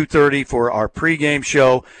 1 to 2:30 for our pregame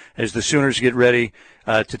show as the Sooners get ready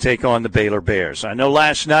to take on the Baylor Bears. I know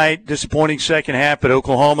last night, disappointing second half, but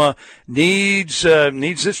Oklahoma needs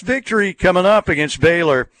this victory coming up against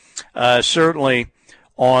Baylor, certainly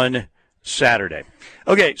on Saturday.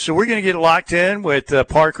 Okay, so we're going to get locked in with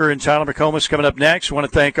Parker and Tyler McComas coming up next. I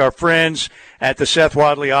want to thank our friends at the Seth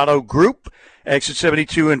Wadley Auto Group. Exit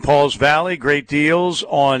 72 in Pauls Valley. Great deals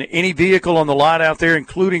on any vehicle on the lot out there,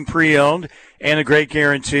 including pre-owned, and a great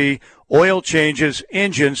guarantee. Oil changes,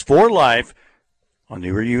 engines for life on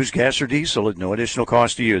new or used gas or diesel at no additional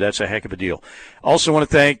cost to you. That's a heck of a deal. Also want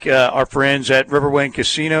to thank our friends at Riverwind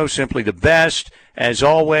Casino, simply the best. As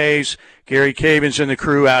always, Gary Cavens and the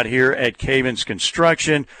crew out here at Cavens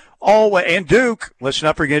Construction. And Duke. Let's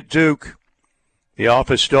not forget Duke, the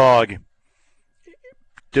office dog.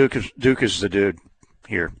 Duke is the dude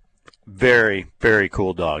here. Very, very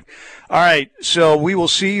cool dog. All right, so we will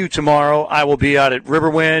see you tomorrow. I will be out at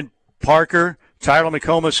Riverwind. Parker, Tyler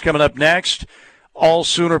McComas coming up next. All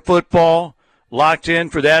Sooner football locked in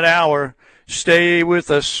for that hour. Stay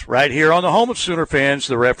with us right here on the home of Sooner fans,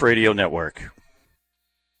 the Ref Radio Network.